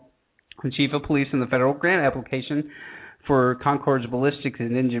Duvall, the chief of police, in the federal grant application for Concord's ballistic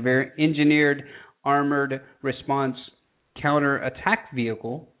and engineered armored response counter-attack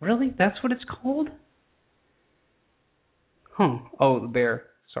vehicle." Really? That's what it's called? Oh, the bear.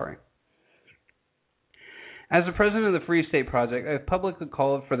 Sorry. As the president of the Free State Project, I have publicly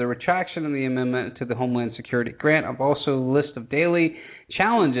called for the retraction of the amendment to the Homeland Security Grant. I've also a list of daily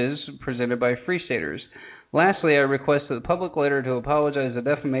challenges presented by Free Staters. Lastly, I requested a public letter to apologize for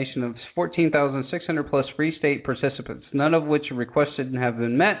the defamation of 14,600 plus Free State participants, none of which requested have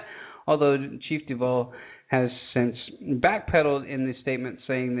been met, although Chief Duvall has since backpedaled in the statement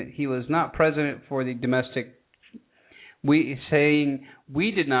saying that he was not present for the domestic, saying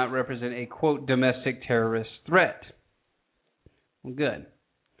we did not represent a, quote, domestic terrorist threat. Well, good.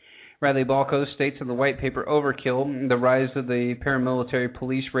 Radley Balco states in the white paper Overkill, the rise of the paramilitary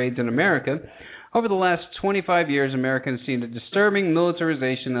police raids in America. Over the last 25 years, America has seen a disturbing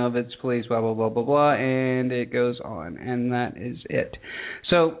militarization of its police, blah, blah, blah, blah, blah, and it goes on. And that is it.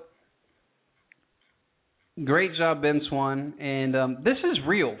 So, great job, Ben Swan. And this is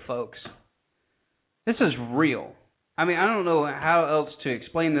real, folks. This is real. I mean, I don't know how else to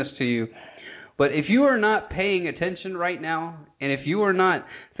explain this to you, but if you are not paying attention right now, and if you are not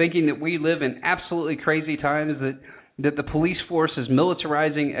thinking that we live in absolutely crazy times, that the police force is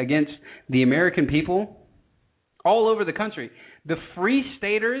militarizing against the American people all over the country, the free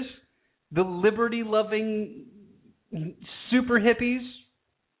staters, the liberty-loving super hippies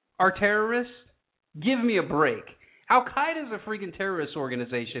are terrorists, give me a break. Al-Qaeda is a freaking terrorist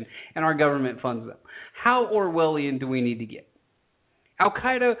organization, and our government funds them. How Orwellian do we need to get?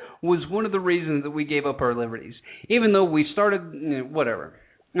 Al-Qaeda was one of the reasons that we gave up our liberties, even though we started, whatever.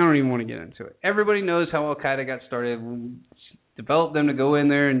 I don't even want to get into it. Everybody knows how Al-Qaeda got started. We developed them to go in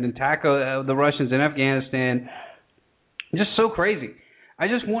there and attack the Russians in Afghanistan. Just so crazy. I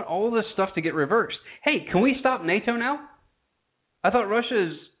just want all this stuff to get reversed. Hey, can we stop NATO now? I thought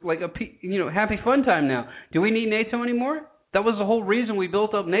Russia is like a happy fun time now. Do we need NATO anymore? That was the whole reason we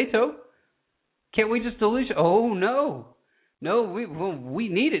built up NATO. Can't we just delete it? Oh, no. No, we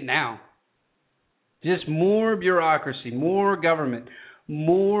need it now. Just more bureaucracy, more government,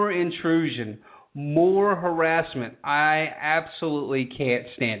 more intrusion, more harassment. I absolutely can't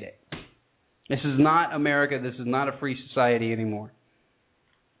stand it. This is not America. This is not a free society anymore.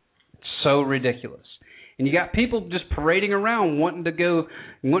 It's so ridiculous. And you got people just parading around wanting to go to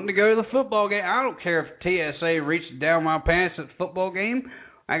the football game. I don't care if TSA reached down my pants at the football game.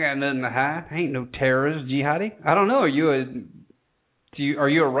 I got nothing to hide. I ain't no terrorist, jihadi. I don't know. Are you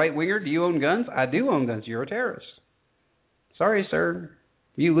a right winger? Do you own guns? I do own guns. You're a terrorist. Sorry, sir.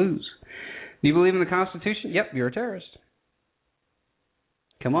 You lose. Do you believe in the Constitution? Yep, you're a terrorist.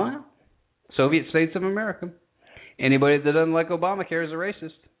 Come on out. Soviet States of America. Anybody that doesn't like Obamacare is a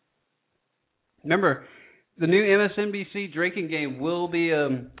racist. Remember, the new MSNBC drinking game will be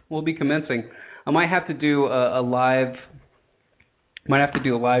commencing. I might have to do a live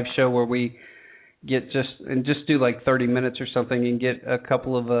show where we get just do like 30 minutes or something and get a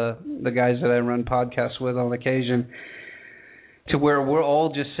couple of the guys that I run podcasts with on occasion to where we'll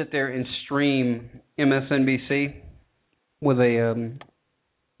all just sit there and stream MSNBC with a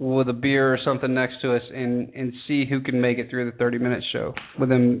beer or something next to us and see who can make it through the 30-minute show with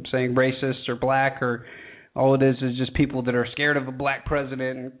them saying racist or black, or all it is just people that are scared of a black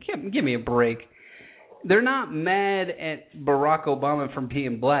president. And give me a break. They're not mad at Barack Obama for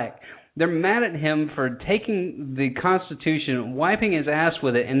being black. They're mad at him for taking the Constitution, wiping his ass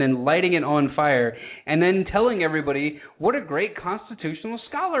with it, and then lighting it on fire, and then telling everybody what a great constitutional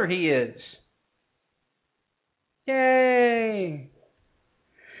scholar he is. Yay!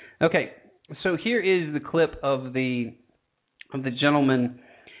 Okay, so here is the clip of the gentleman.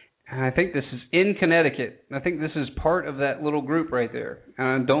 I think this is in Connecticut. I think this is part of that little group right there.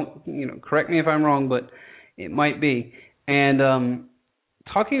 Don't correct me if I'm wrong, but it might be. And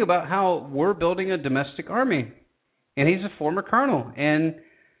talking about how we're building a domestic army, and he's a former colonel. And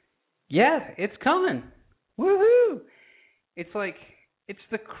yeah, it's coming. Woohoo! It's like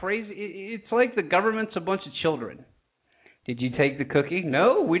the government's a bunch of children. Did you take the cookie?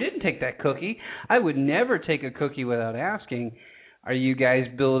 No, we didn't take that cookie. I would never take a cookie without asking. Are you guys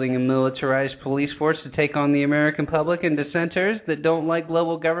building a militarized police force to take on the American public and dissenters that don't like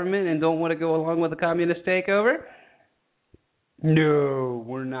global government and don't want to go along with a communist takeover? No,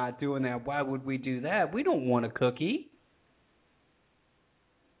 we're not doing that. Why would we do that? We don't want a cookie.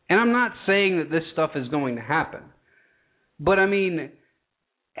 And I'm not saying that this stuff is going to happen. But I mean,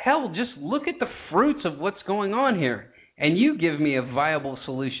 hell, just look at the fruits of what's going on here. And you give me a viable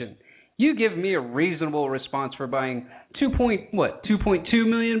solution. You give me a reasonable response for buying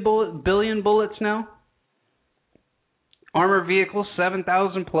 2.2 billion bullets now? Armored vehicles,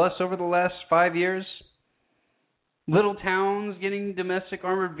 7,000 plus over the last 5 years? Little towns getting domestic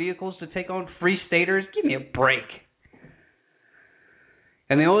armored vehicles to take on free staters? Give me a break.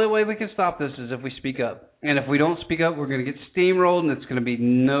 And the only way we can stop this is if we speak up. And if we don't speak up, we're going to get steamrolled and it's going to be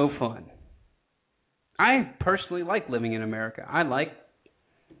no fun. I personally like living in America. I like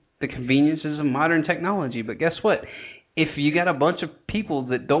the conveniences of modern technology. But guess what? If you got a bunch of people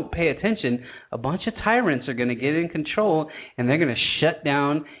that don't pay attention, a bunch of tyrants are going to get in control and they're going to shut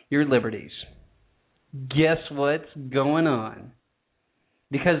down your liberties. Guess what's going on?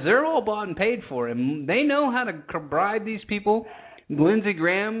 Because they're all bought and paid for, and they know how to bribe these people. Lindsey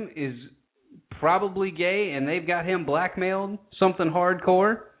Graham is probably gay, and they've got him blackmailed. Something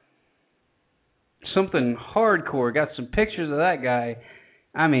hardcore. Got some pictures of that guy.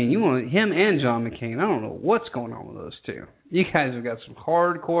 I mean, you want him and John McCain. I don't know what's going on with those two. You guys have got some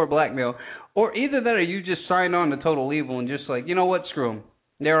hardcore blackmail. Or either that or you just signed on to Total Evil and just like, you know what, screw them.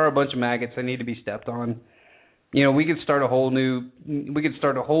 There are a bunch of maggots that need to be stepped on. We could start a whole new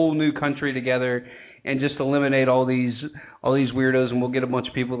country together and just eliminate all these weirdos, and we'll get a bunch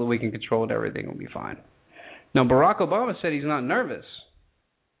of people that we can control, and everything will be fine. Now, Barack Obama said he's not nervous.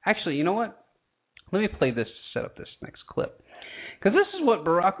 Actually, you know what? Let me play this to set up this next clip. Because this is what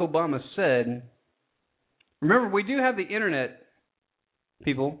Barack Obama said. Remember, we do have the internet,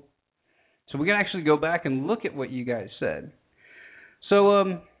 people, so we can actually go back and look at what you guys said.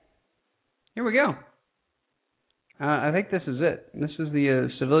 So, here we go. I think this is it. This is the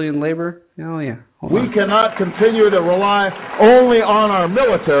civilian labor. Oh, yeah. We cannot continue to rely only on our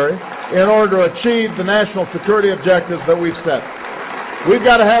military in order to achieve the national security objectives that we've set. We've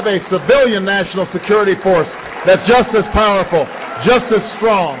got to have a civilian national security force that's just as powerful, just as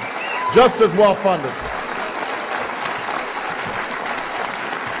strong, just as well-funded.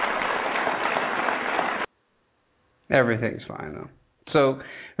 Everything's fine, though. So,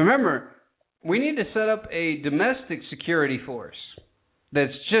 remember, we need to set up a domestic security force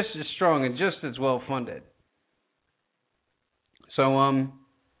that's just as strong and just as well funded. So,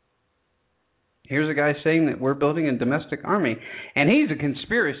 here's a guy saying that we're building a domestic army, and he's a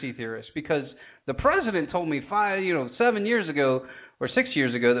conspiracy theorist because the president told me 7 years ago or 6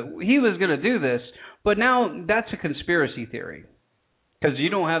 years ago that he was going to do this, but now that's a conspiracy theory because you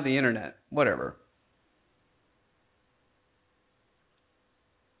don't have the internet. Whatever.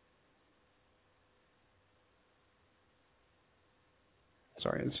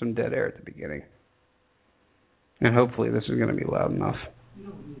 Sorry, there's some dead air at the beginning. And hopefully this is going to be loud enough.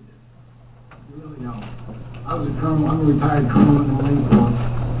 You don't need it. You really don't. I was a colonel. I'm a retired colonel in the Marine Corps.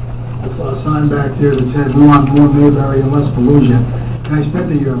 I saw a sign back there that said, we want more Mayberry and less Fallujah. And I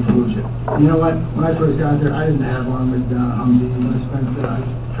spent a year in Fallujah. You know what? When I first got there, I didn't have armored Humvees. I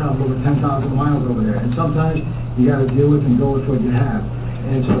traveled over 10,000 miles over there. And sometimes you got to deal with and go with what you have.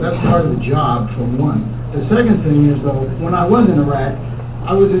 And so that's part of the job, for one. The second thing is, though, when I was in Iraq,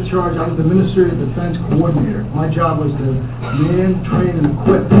 I was in charge. I was the Ministry of Defense coordinator. My job was to man, train, and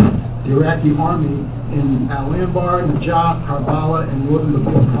equip the Iraqi army in Al-Anbar, Najaf, Karbala, and northern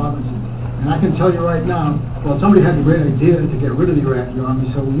Kabul provinces. And I can tell you right now, well, somebody had the great idea to get rid of the Iraqi army,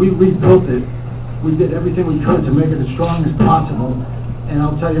 so when we rebuilt it, we did everything we could to make it as strong as possible. And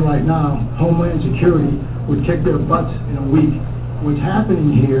I'll tell you right now, Homeland Security would kick their butts in a week. What's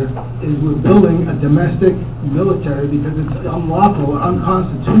happening here is we're building a domestic military because it's unlawful,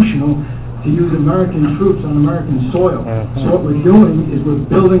 unconstitutional to use American troops on American soil. So what we're doing is we're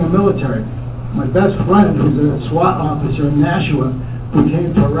building a military. My best friend, who's a SWAT officer in Nashua, who came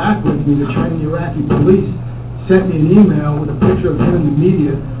to Iraq with me to train the Iraqi police, sent me an email with a picture of him in the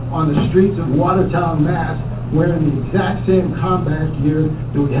media on the streets of Watertown, Mass, wearing the exact same combat gear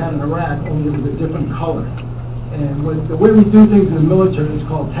that we had in Iraq, only it was a different color. And the way we do things in the military is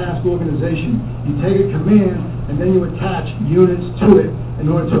called task organization. You take a command, and then you attach units to it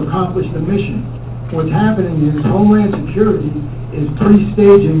in order to accomplish the mission. What's happening is Homeland Security is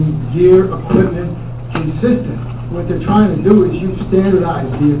pre-staging gear, equipment, consistent. What they're trying to do is use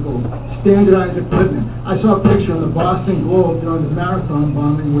standardized vehicles, standardized equipment. I saw a picture in the Boston Globe during the marathon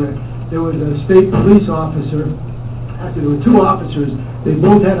bombing where there was a state police officer. Actually, there were two officers. They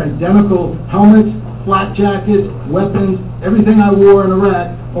both had identical helmets, flak jackets, weapons, everything I wore in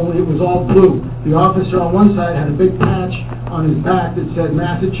Iraq, only it was all blue. The officer on one side had a big patch on his back that said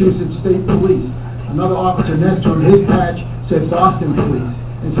Massachusetts State Police. Another officer next to him, his patch said Boston Police.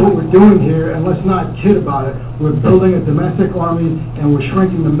 And so what we're doing here, and let's not kid about it, we're building a domestic army and we're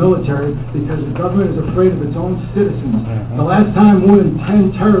shrinking the military because the government is afraid of its own citizens. The last time more than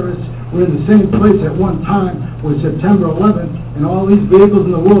 10 terrorists were in the same place at one time was September 11th, and all these vehicles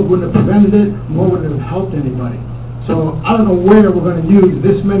in the world wouldn't have prevented it, nor would it have helped anybody. So I don't know where we're going to use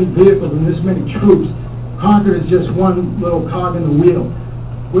this many vehicles and this many troops. Concord is just one little cog in the wheel.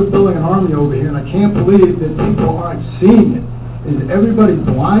 We're building an army over here, and I can't believe that people aren't seeing it. Is everybody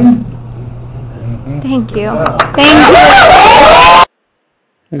blind? Thank you. Thank you.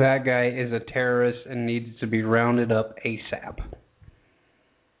 That guy is a terrorist and needs to be rounded up ASAP.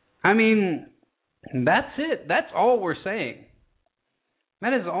 I mean, that's it. That's all we're saying.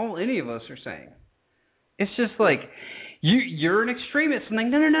 That is all any of us are saying. It's just like, you're an extremist. I'm like,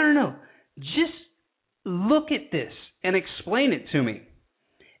 no. Just look at this and explain it to me.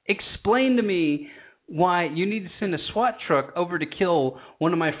 Explain to me why you need to send a SWAT truck over to kill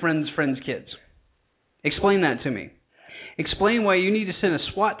one of my friend's kids. Explain that to me. Explain why you need to send a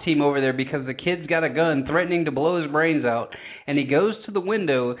SWAT team over there because the kid's got a gun threatening to blow his brains out, and he goes to the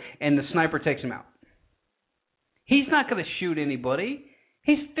window and the sniper takes him out. He's not going to shoot anybody.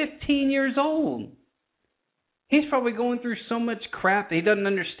 He's 15 years old. He's probably going through so much crap that he doesn't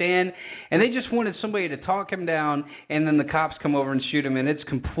understand, and they just wanted somebody to talk him down, and then the cops come over and shoot him, and it's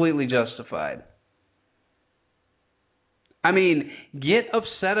completely justified. I mean, get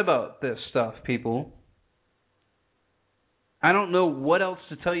upset about this stuff, people. I don't know what else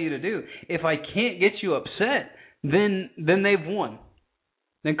to tell you to do. If I can't get you upset, then they've won.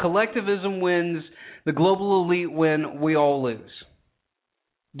 Then collectivism wins, the global elite win, we all lose.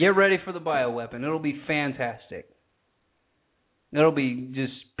 Get ready for the bioweapon. It'll be fantastic. It'll be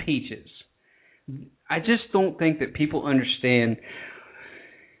just peaches. I just don't think that people understand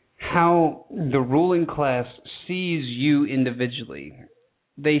how the ruling class sees you individually.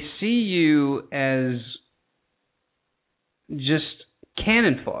 They see you as just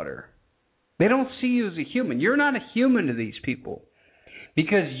cannon fodder. They don't see you as a human. You're not a human to these people.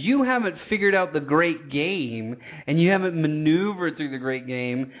 Because you haven't figured out the great game and you haven't maneuvered through the great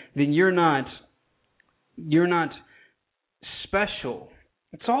game, then you're not special.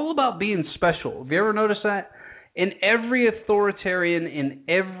 It's all about being special. Have you ever noticed that? In every authoritarian, in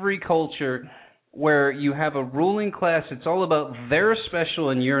every culture where you have a ruling class, it's all about they're special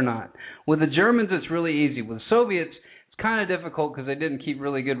and you're not. With the Germans, it's really easy. With the Soviets, it's kind of difficult because they didn't keep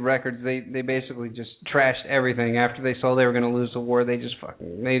really good records. They basically just trashed everything. After they saw they were going to lose the war, they just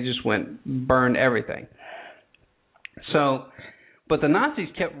burned everything. So, but the Nazis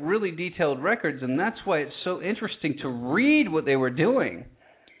kept really detailed records, and that's why it's so interesting to read what they were doing.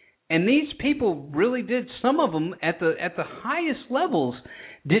 And these people really did, some of them at the highest levels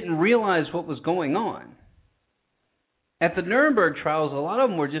didn't realize what was going on. At the Nuremberg trials, a lot of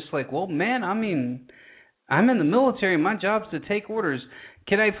them were just like, well, man, I mean, I'm in the military. My job's to take orders.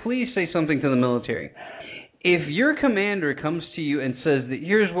 Can I please say something to the military? If your commander comes to you and says that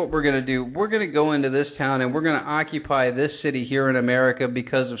here's what we're going to do, we're going to go into this town and we're going to occupy this city here in America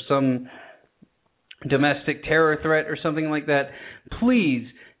because of some domestic terror threat or something like that, please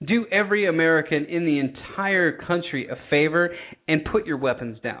do every American in the entire country a favor and put your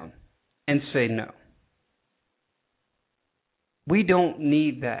weapons down and say no. We don't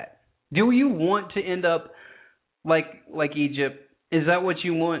need that. Do you want to end up like Egypt? Is that what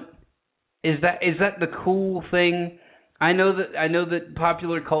you want? Is that the cool thing? I know that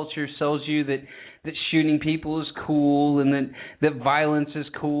popular culture sells you that shooting people is cool and that violence is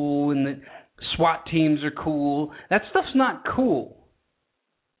cool and that SWAT teams are cool. That stuff's not cool.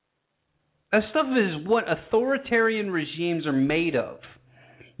 That stuff is what authoritarian regimes are made of.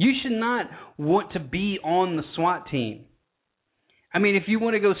 You should not want to be on the SWAT team. I mean, if you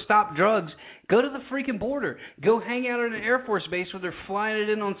want to go stop drugs, go to the freaking border. Go hang out at an Air Force base where they're flying it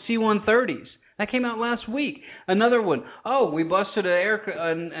in on C-130s. That came out last week. Another one. Oh, we busted an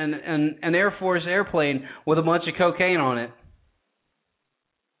Air Force airplane with a bunch of cocaine on it.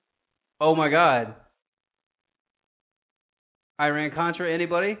 Oh, my God. Iran-Contra,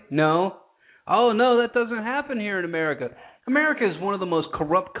 anybody? No? Oh, no, that doesn't happen here in America. America is one of the most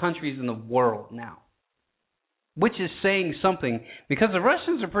corrupt countries in the world now, which is saying something because the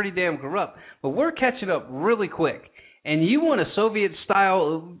Russians are pretty damn corrupt, but we're catching up really quick. And you want a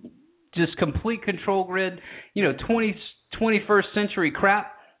Soviet-style, just complete control grid, 21st century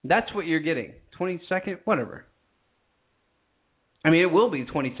crap, that's what you're getting. 22nd, whatever. I mean, it will be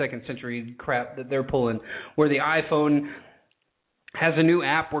 22nd century crap that they're pulling, where the iPhone has a new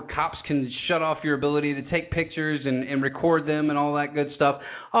app where cops can shut off your ability to take pictures and record them and all that good stuff.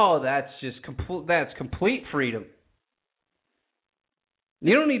 Oh, that's just complete freedom.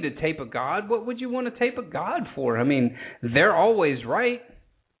 You don't need to tape a god. What would you want to tape a god for? I mean, they're always right.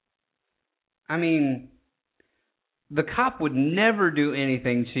 I mean, the cop would never do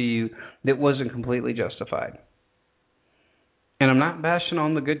anything to you that wasn't completely justified. And I'm not bashing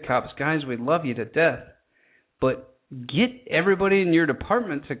on the good cops. Guys, we love you to death. But get everybody in your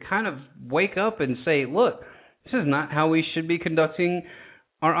department to kind of wake up and say, look, this is not how we should be conducting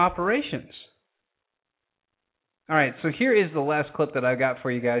our operations. All right, so here is the last clip that I got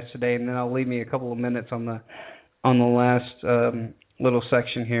for you guys today, and then I'll leave me a couple of minutes on the last little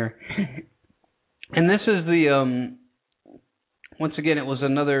section here. And this is the once again, it was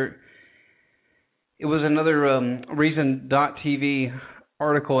another Reason.tv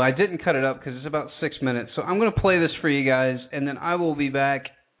article. I didn't cut it up because it's about 6 minutes. So I'm going to play this for you guys, and then I will be back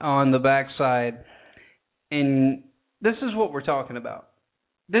on the backside. And this is what we're talking about.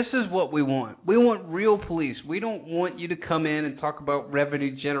 This is what we want. We want real police. We don't want you to come in and talk about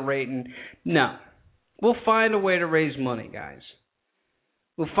revenue generating. No. We'll find a way to raise money, guys.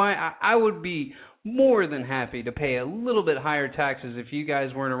 I would be more than happy to pay a little bit higher taxes if you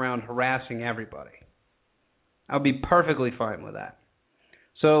guys weren't around harassing everybody. I'll be perfectly fine with that.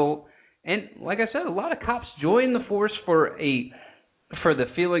 So, and like I said, a lot of cops join the force for a for the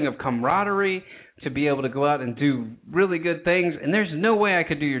feeling of camaraderie, to be able to go out and do really good things. And there's no way I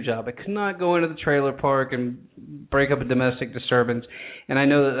could do your job. I could not go into the trailer park and break up a domestic disturbance. And I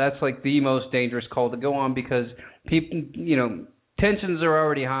know that that's like the most dangerous call to go on, because people, tensions are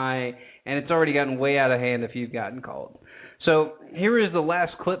already high, and it's already gotten way out of hand if you've gotten called. So here is the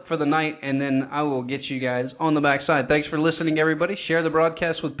last clip for the night, and then I will get you guys on the backside. Thanks for listening, everybody. Share the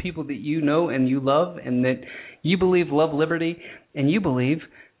broadcast with people that you know and you love and that you believe love liberty and you believe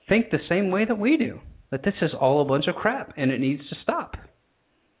think the same way that we do, that this is all a bunch of crap and it needs to stop.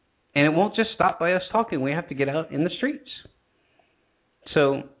 And it won't just stop by us talking. We have to get out in the streets.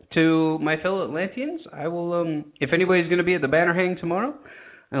 So to my fellow Atlanteans, I will, if anybody's going to be at the banner hang tomorrow,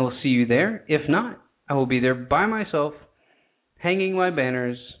 I will see you there. If not, I will be there by myself, hanging my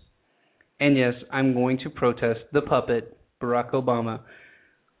banners, and yes, I'm going to protest the puppet, Barack Obama,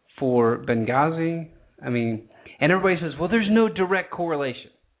 for Benghazi. I mean, and everybody says, well, there's no direct correlation.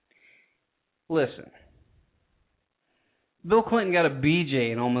 Listen, Bill Clinton got a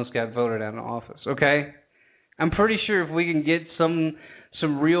BJ and almost got voted out of office, okay? I'm pretty sure if we can get some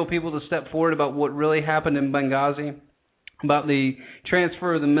real people to step forward about what really happened in Benghazi, about the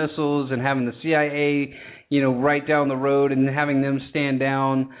transfer of the missiles and having the CIA, right down the road and having them stand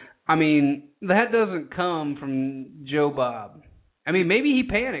down. I mean, that doesn't come from Joe Bob. I mean, maybe he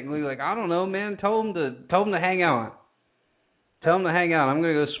panicked. Like, I don't know, man. Told him to hang out. Tell him to hang out. I'm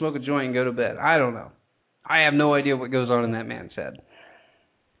going to go smoke a joint and go to bed. I don't know. I have no idea what goes on in that man's head.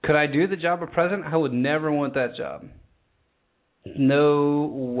 Could I do the job of president? I would never want that job. No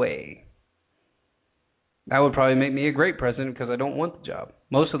way. That would probably make me a great president because I don't want the job.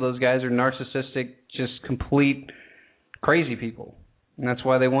 Most of those guys are narcissistic, just complete crazy people. And that's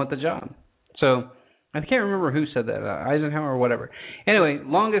why they want the job. So I can't remember who said that, Eisenhower or whatever. Anyway,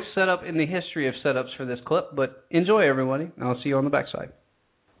 longest setup in the history of setups for this clip, but enjoy, everybody. I'll see you on the backside.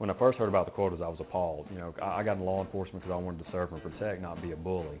 When I first heard about the quotas, I was appalled. I got in law enforcement because I wanted to serve and protect, not be a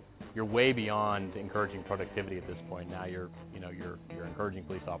bully. You're way beyond encouraging productivity at this point. Now you're encouraging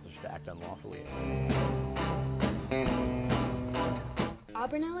police officers to act unlawfully.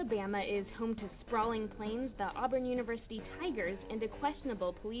 Auburn, Alabama is home to sprawling plains, the Auburn University Tigers, and a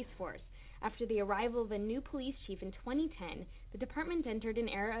questionable police force. After the arrival of a new police chief in 2010, the department entered an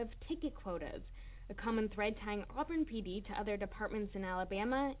era of ticket quotas, a common thread tying Auburn PD to other departments in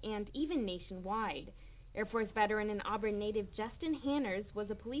Alabama and even nationwide. Air Force veteran and Auburn native Justin Hanners was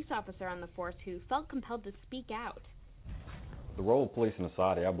a police officer on the force who felt compelled to speak out. The role of police in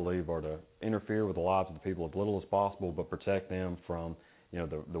society, I believe, are to interfere with the lives of the people as little as possible, but protect them from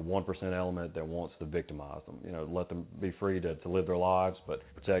the 1% element that wants to victimize them. Let them be free to live their lives, but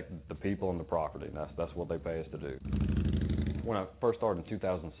protect the people and the property. And that's what they pay us to do. When I first started in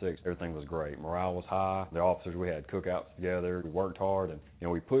 2006, everything was great. Morale was high. The officers, we had cookouts together. We worked hard,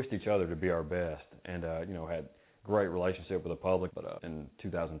 and we pushed each other to be our best. And had great relationship with the public. But in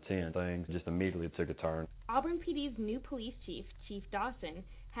 2010, things just immediately took a turn. Auburn PD's new police chief, Chief Dawson,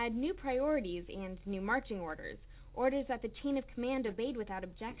 had new priorities and new marching orders. Orders that the chain of command obeyed without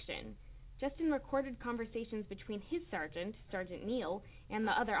objection. Justin recorded conversations between his sergeant, Sergeant Neal, and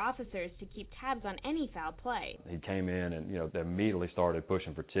the other officers to keep tabs on any foul play. He came in and, they immediately started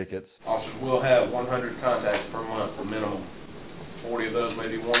pushing for tickets. Officers will have 100 contacts per month, the minimum. 40 of those may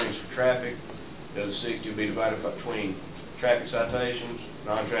be warnings for traffic. The other 60 will be divided between traffic citations,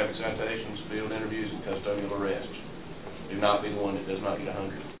 non-traffic citations, field interviews, and custodial arrests. Do not be the one that does not get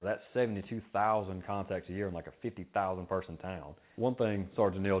 100. That's 72,000 contacts a year in like a 50,000 person town. One thing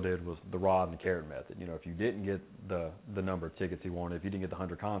Sergeant Neal did was the rod and the carrot method. If you didn't get the number of tickets he wanted, if you didn't get the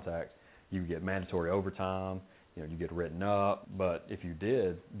 100 contacts, you get mandatory overtime, you get written up. But if you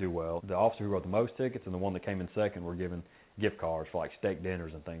did do well, the officer who wrote the most tickets and the one that came in second were given gift cards for like steak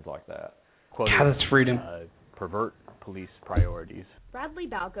dinners and things like that. God, that's freedom. Pervert police priorities. Bradley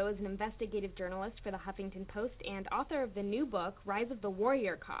Balco is an investigative journalist for the Huffington Post and author of the new book, Rise of the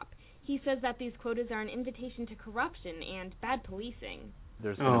Warrior Cop. He says that these quotas are an invitation to corruption and bad policing.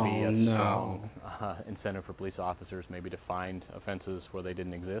 There's going to be a strong incentive for police officers maybe to find offenses where they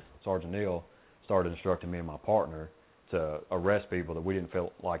didn't exist. Sergeant Neal started instructing me and my partner to arrest people that we didn't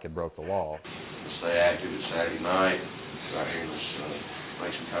feel like had broke the law. Stay active. It's Saturday night. Right here, let's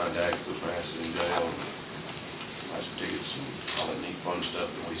make some contact, put my asses in jail, buy some tickets, and all that neat fun stuff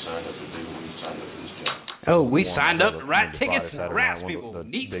that we signed up to do when we signed up for this job. Oh, we signed up to write tickets and harass people.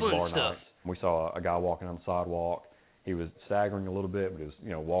 Neat fun stuff. We saw a guy walking on the sidewalk. He was staggering a little bit, but he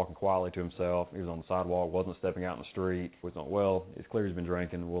was, walking quietly to himself. He was on the sidewalk, wasn't stepping out in the street. We thought, well, it's clear he's been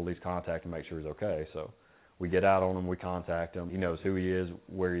drinking. We'll at least contact him, make sure he's okay. So we get out on him, we contact him. He knows who he is,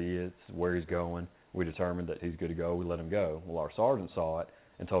 where he's going. We determined that he's good to go. We let him go. Well, our sergeant saw it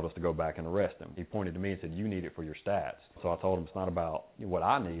and told us to go back and arrest him. He pointed to me and said, "You need it for your stats." So I told him it's not about what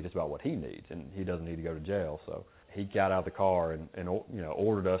I need, it's about what he needs, and he doesn't need to go to jail. So he got out of the car and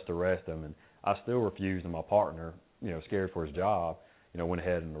ordered us to arrest him, and I still refused, and my partner, scared for his job, went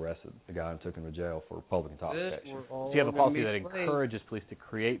ahead and arrested the guy and took him to jail for public intoxication. So you have a policy that encourages police to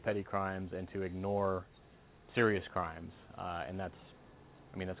create petty crimes and to ignore serious crimes, and that's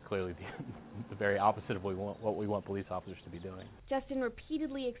clearly the very opposite of what we want police officers to be doing. Justin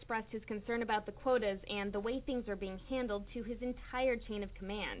repeatedly expressed his concern about the quotas and the way things are being handled to his entire chain of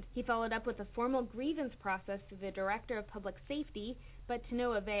command. He followed up with a formal grievance process to the Director of Public Safety, but to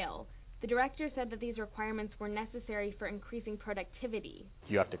no avail. The director said that these requirements were necessary for increasing productivity.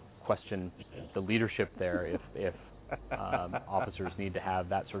 You have to question the leadership there if officers need to have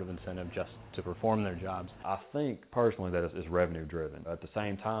that sort of incentive just to perform their jobs. I think personally that it's revenue driven. At the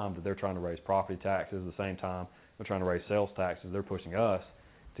same time that they're trying to raise property taxes, at the same time they're trying to raise sales taxes, they're pushing us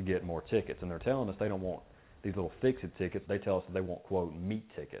to get more tickets. And they're telling us they don't want these little fix-it tickets. They tell us that they want, quote, meat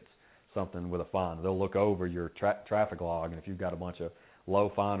tickets, something with a fine. They'll look over your traffic log, and if you've got a bunch of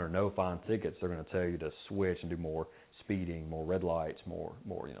low fine or no fine tickets, they're going to tell you to switch and do more speeding, more red lights, more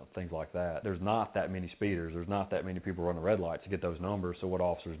things like that. There's not that many speeders. There's not that many people running red lights to get those numbers. So what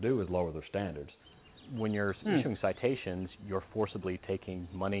officers do is lower their standards. When you're issuing citations, you're forcibly taking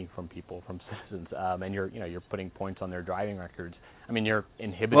money from people, from citizens, and you're putting points on their driving records. You're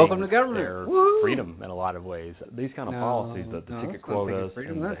inhibiting their freedom in a lot of ways. These kind of policies, the ticket quotas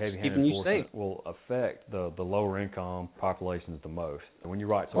and the heavy-handed enforcement will affect the lower income populations the most. When you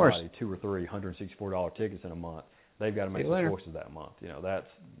write somebody 2 or 3 $164 tickets in a month, they've got to make some choices that month.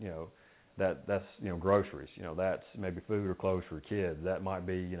 That's groceries. That's maybe food or clothes for kids. That might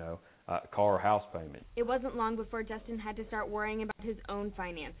be car or house payment. It wasn't long before Justin had to start worrying about his own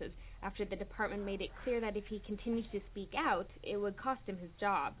finances after the department made it clear that if he continues to speak out, it would cost him his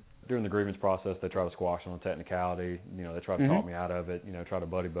job. During the grievance process, they try to squash it on technicality. They try to talk me out of it. Try to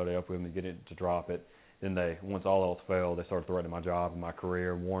buddy up with me to get it to drop it. Then once all else failed, they started threatening my job and my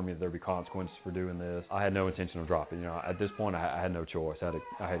career, warned me that there'd be consequences for doing this. I had no intention of dropping. At this point, I had no choice. I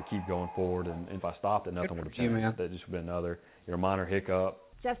had to keep going forward, and if I stopped it, nothing would have changed. That just would have been another minor hiccup.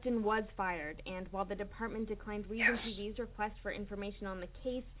 Justin was fired, and while the department declined Reason TV's request for information on the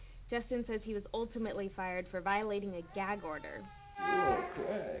case, Justin says he was ultimately fired for violating a gag order.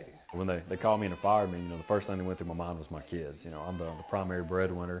 Okay. When they called me and fired me, the first thing that went through my mind was my kids. I'm the primary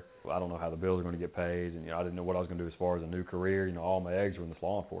breadwinner. I don't know how the bills are going to get paid, and I didn't know what I was going to do as far as a new career. All my eggs were in this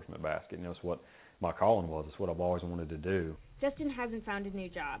law enforcement basket. It's what my calling was. It's what I've always wanted to do. Justin hasn't found a new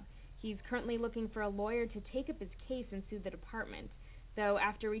job. He's currently looking for a lawyer to take up his case and sue the department. Though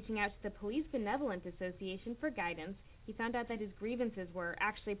after reaching out to the Police Benevolent Association for guidance, he found out that his grievances were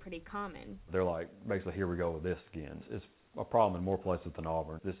actually pretty common. They're like, basically, here we go with this again. It's a problem in more places than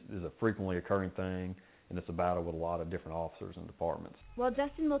Auburn. This is a frequently occurring thing, and it's a battle with a lot of different officers and departments. While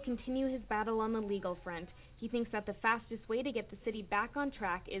Justin will continue his battle on the legal front, he thinks that the fastest way to get the city back on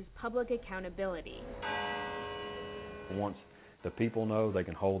track is public accountability. Once the people know they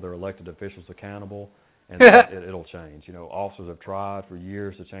can hold their elected officials accountable, and it'll change. Officers have tried for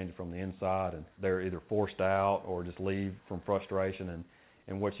years to change it from the inside, and they're either forced out or just leave from frustration.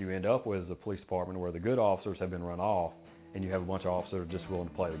 And what you end up with is a police department where the good officers have been run off, and you have a bunch of officers just willing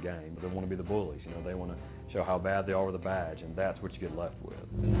to play the game. They want to be the bullies. They want to show how bad they are with a badge, and that's what you get left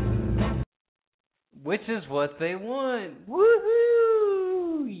with. Which is what they want.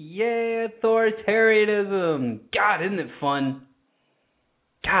 Woohoo! Yeah, authoritarianism. God, isn't it fun?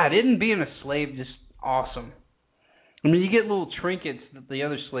 God, isn't being a slave just awesome? You get little trinkets that the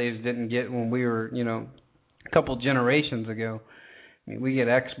other slaves didn't get when we were, a couple generations ago. We get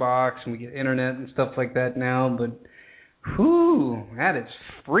Xbox and we get internet and stuff like that now, but whew, that is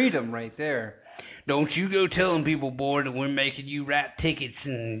freedom right there. Don't you go telling people, boy, that we're making you write tickets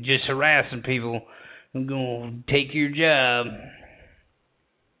and just harassing people. I'm going to take your job.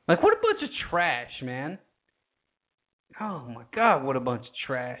 What a bunch of trash, man. Oh, my God, what a bunch of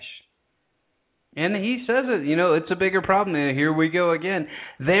trash. And he says it, it's a bigger problem. And here we go again.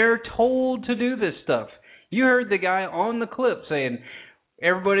 They're told to do this stuff. You heard the guy on the clip saying,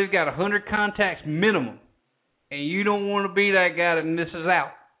 everybody's got 100 contacts minimum. And you don't want to be that guy that misses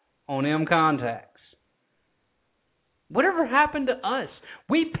out on them contacts. Whatever happened to us?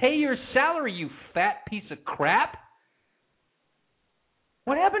 We pay your salary, you fat piece of crap.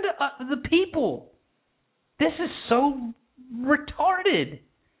 What happened to the people? This is so retarded.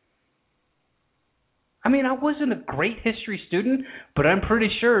 I wasn't a great history student, but I'm pretty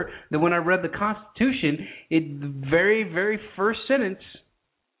sure that when I read the Constitution, the very, very first sentence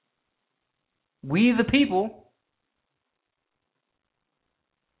we the people,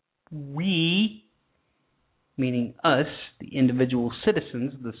 we, meaning us, the individual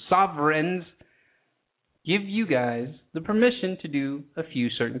citizens, the sovereigns, give you guys the permission to do a few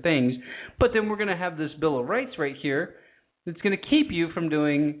certain things. But then we're going to have this Bill of Rights right here that's going to keep you from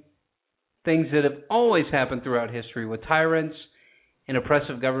doing things that have always happened throughout history with tyrants and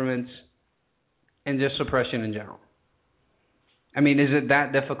oppressive governments and just oppression in general. I mean, is it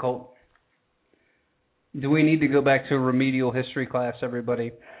that difficult? Do we need to go back to a remedial history class,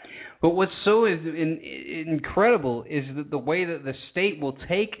 everybody? But what's so incredible is that the way that the state will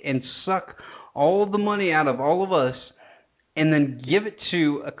take and suck all the money out of all of us and then give it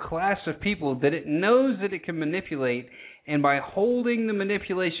to a class of people that it knows that it can manipulate, and by holding the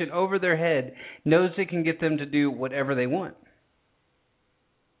manipulation over their head, knows it can get them to do whatever they want.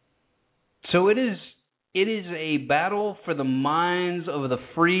 So it is a battle for the minds of the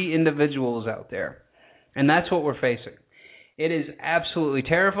free individuals out there. And that's what we're facing. It is absolutely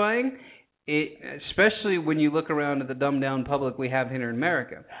terrifying, especially when you look around at the dumbed-down public we have here in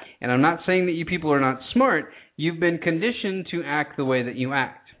America. And I'm not saying that you people are not smart. You've been conditioned to act the way that you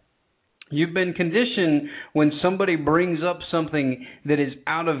act. You've been conditioned when somebody brings up something that is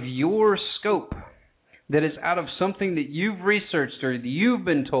out of your scope, that is out of something that you've researched or you've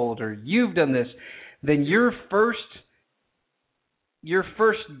been told or you've done this, then your first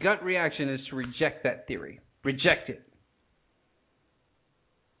gut reaction is to reject that theory. Reject it.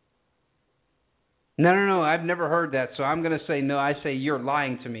 No, I've never heard that, so I'm going to say no. I say you're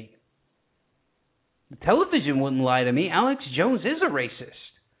lying to me. The television wouldn't lie to me. Alex Jones is a racist.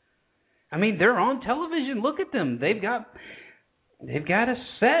 I mean, they're on television. Look at them. They've got a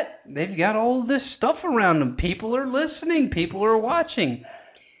set. They've got all this stuff around them. People are listening. People are watching.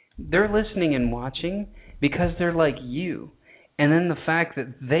 They're listening and watching because they're like you. And then the fact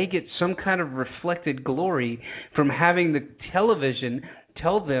that they get some kind of reflected glory from having the television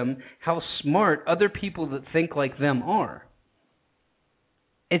tell them how smart other people that think like them are.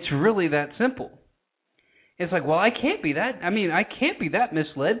 It's really that simple. It's like, well, I can't be that. I mean, I can't be that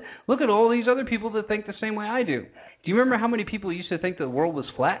misled. Look at all these other people that think the same way I do. Do you remember how many people used to think the world was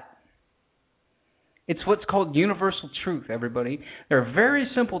flat? It's what's called universal truth, everybody. There are very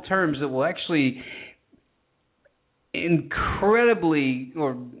simple terms that will actually incredibly,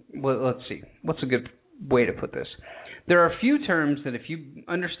 or well, let's see, what's a good way to put this? There are a few terms that if you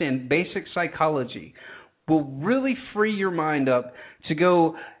understand basic psychology will really free your mind up to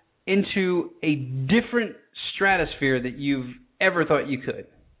go into a different stratosphere that you've ever thought you could.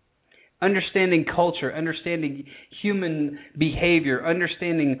 Understanding culture, understanding human behavior,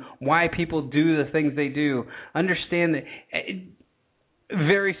 understanding why people do the things they do. Understand that.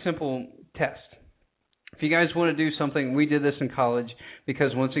 Very simple test. If you guys want to do something, we did this in college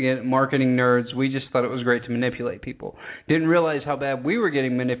because, once again, marketing nerds, we just thought it was great to manipulate people. Didn't realize how bad we were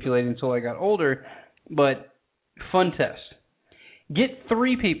getting manipulated until I got older, but fun test. Get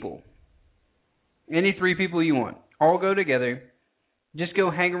 3 people, any 3 people you want, all go together. Just go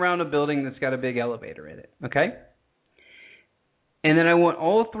hang around a building that's got a big elevator in it, okay? And then I want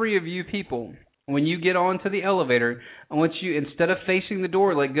all 3 of you people, when you get onto the elevator, I want you, instead of facing the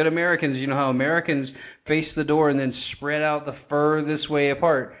door like good Americans, you know how Americans face the door and then spread out the furthest way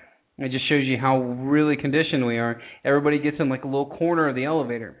apart. It just shows you how really conditioned we are. Everybody gets in like a little corner of the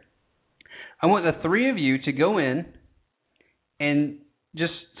elevator. I want the 3 of you to go in and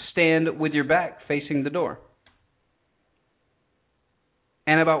just stand with your back facing the door.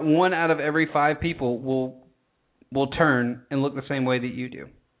 And about 1 out of every 5 people will turn and look the same way that you do.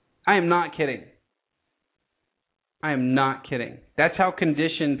 I am not kidding. I am not kidding. That's how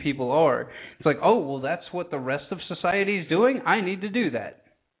conditioned people are. It's like, oh, well, that's what the rest of society is doing. I need to do that.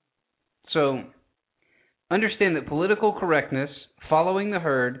 So understand that political correctness, following the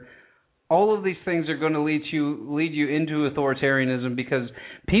herd, all of these things are going to lead you into authoritarianism, because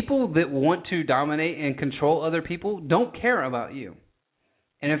people that want to dominate and control other people don't care about you.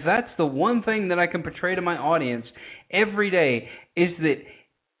 And if that's the one thing that I can portray to my audience every day, is that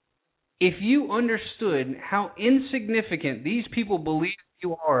if you understood how insignificant these people believe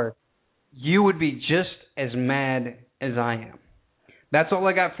you are, you would be just as mad as I am. That's all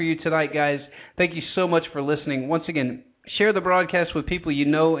I got for you tonight, guys. Thank you so much for listening. Once again, share the broadcast with people you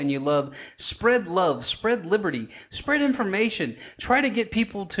know and you love. Spread love, spread liberty, spread information. Try to get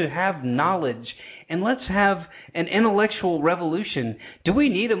people to have knowledge. And let's have an intellectual revolution. Do we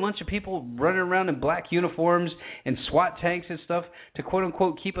need a bunch of people running around in black uniforms and SWAT tanks and stuff to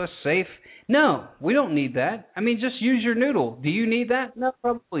quote-unquote keep us safe? No, we don't need that. I mean, just use your noodle. Do you need that? No,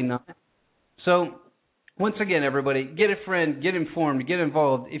 probably not. So Once again, everybody, get a friend, get informed, get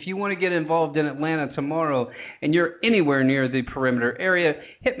involved. If you want to get involved in Atlanta tomorrow and you're anywhere near the perimeter area,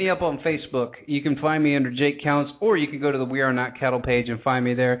 hit me up on Facebook. You can find me under Jake Counts, or you can go to the We Are Not Cattle page and find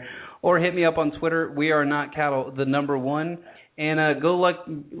me there. Or hit me up on Twitter, We Are Not Cattle, the number 1. And go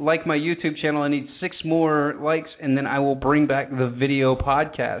like my YouTube channel. I need 6 more likes, and then I will bring back the video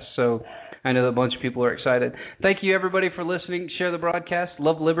podcast. So I know that a bunch of people are excited. Thank you, everybody, for listening. Share the broadcast.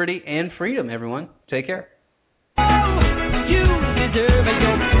 Love, liberty, and freedom, everyone. Take care. You deserve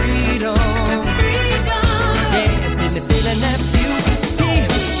your freedom. Freedom. Yeah, and the feeling that you need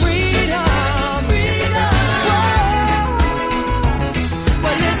freedom.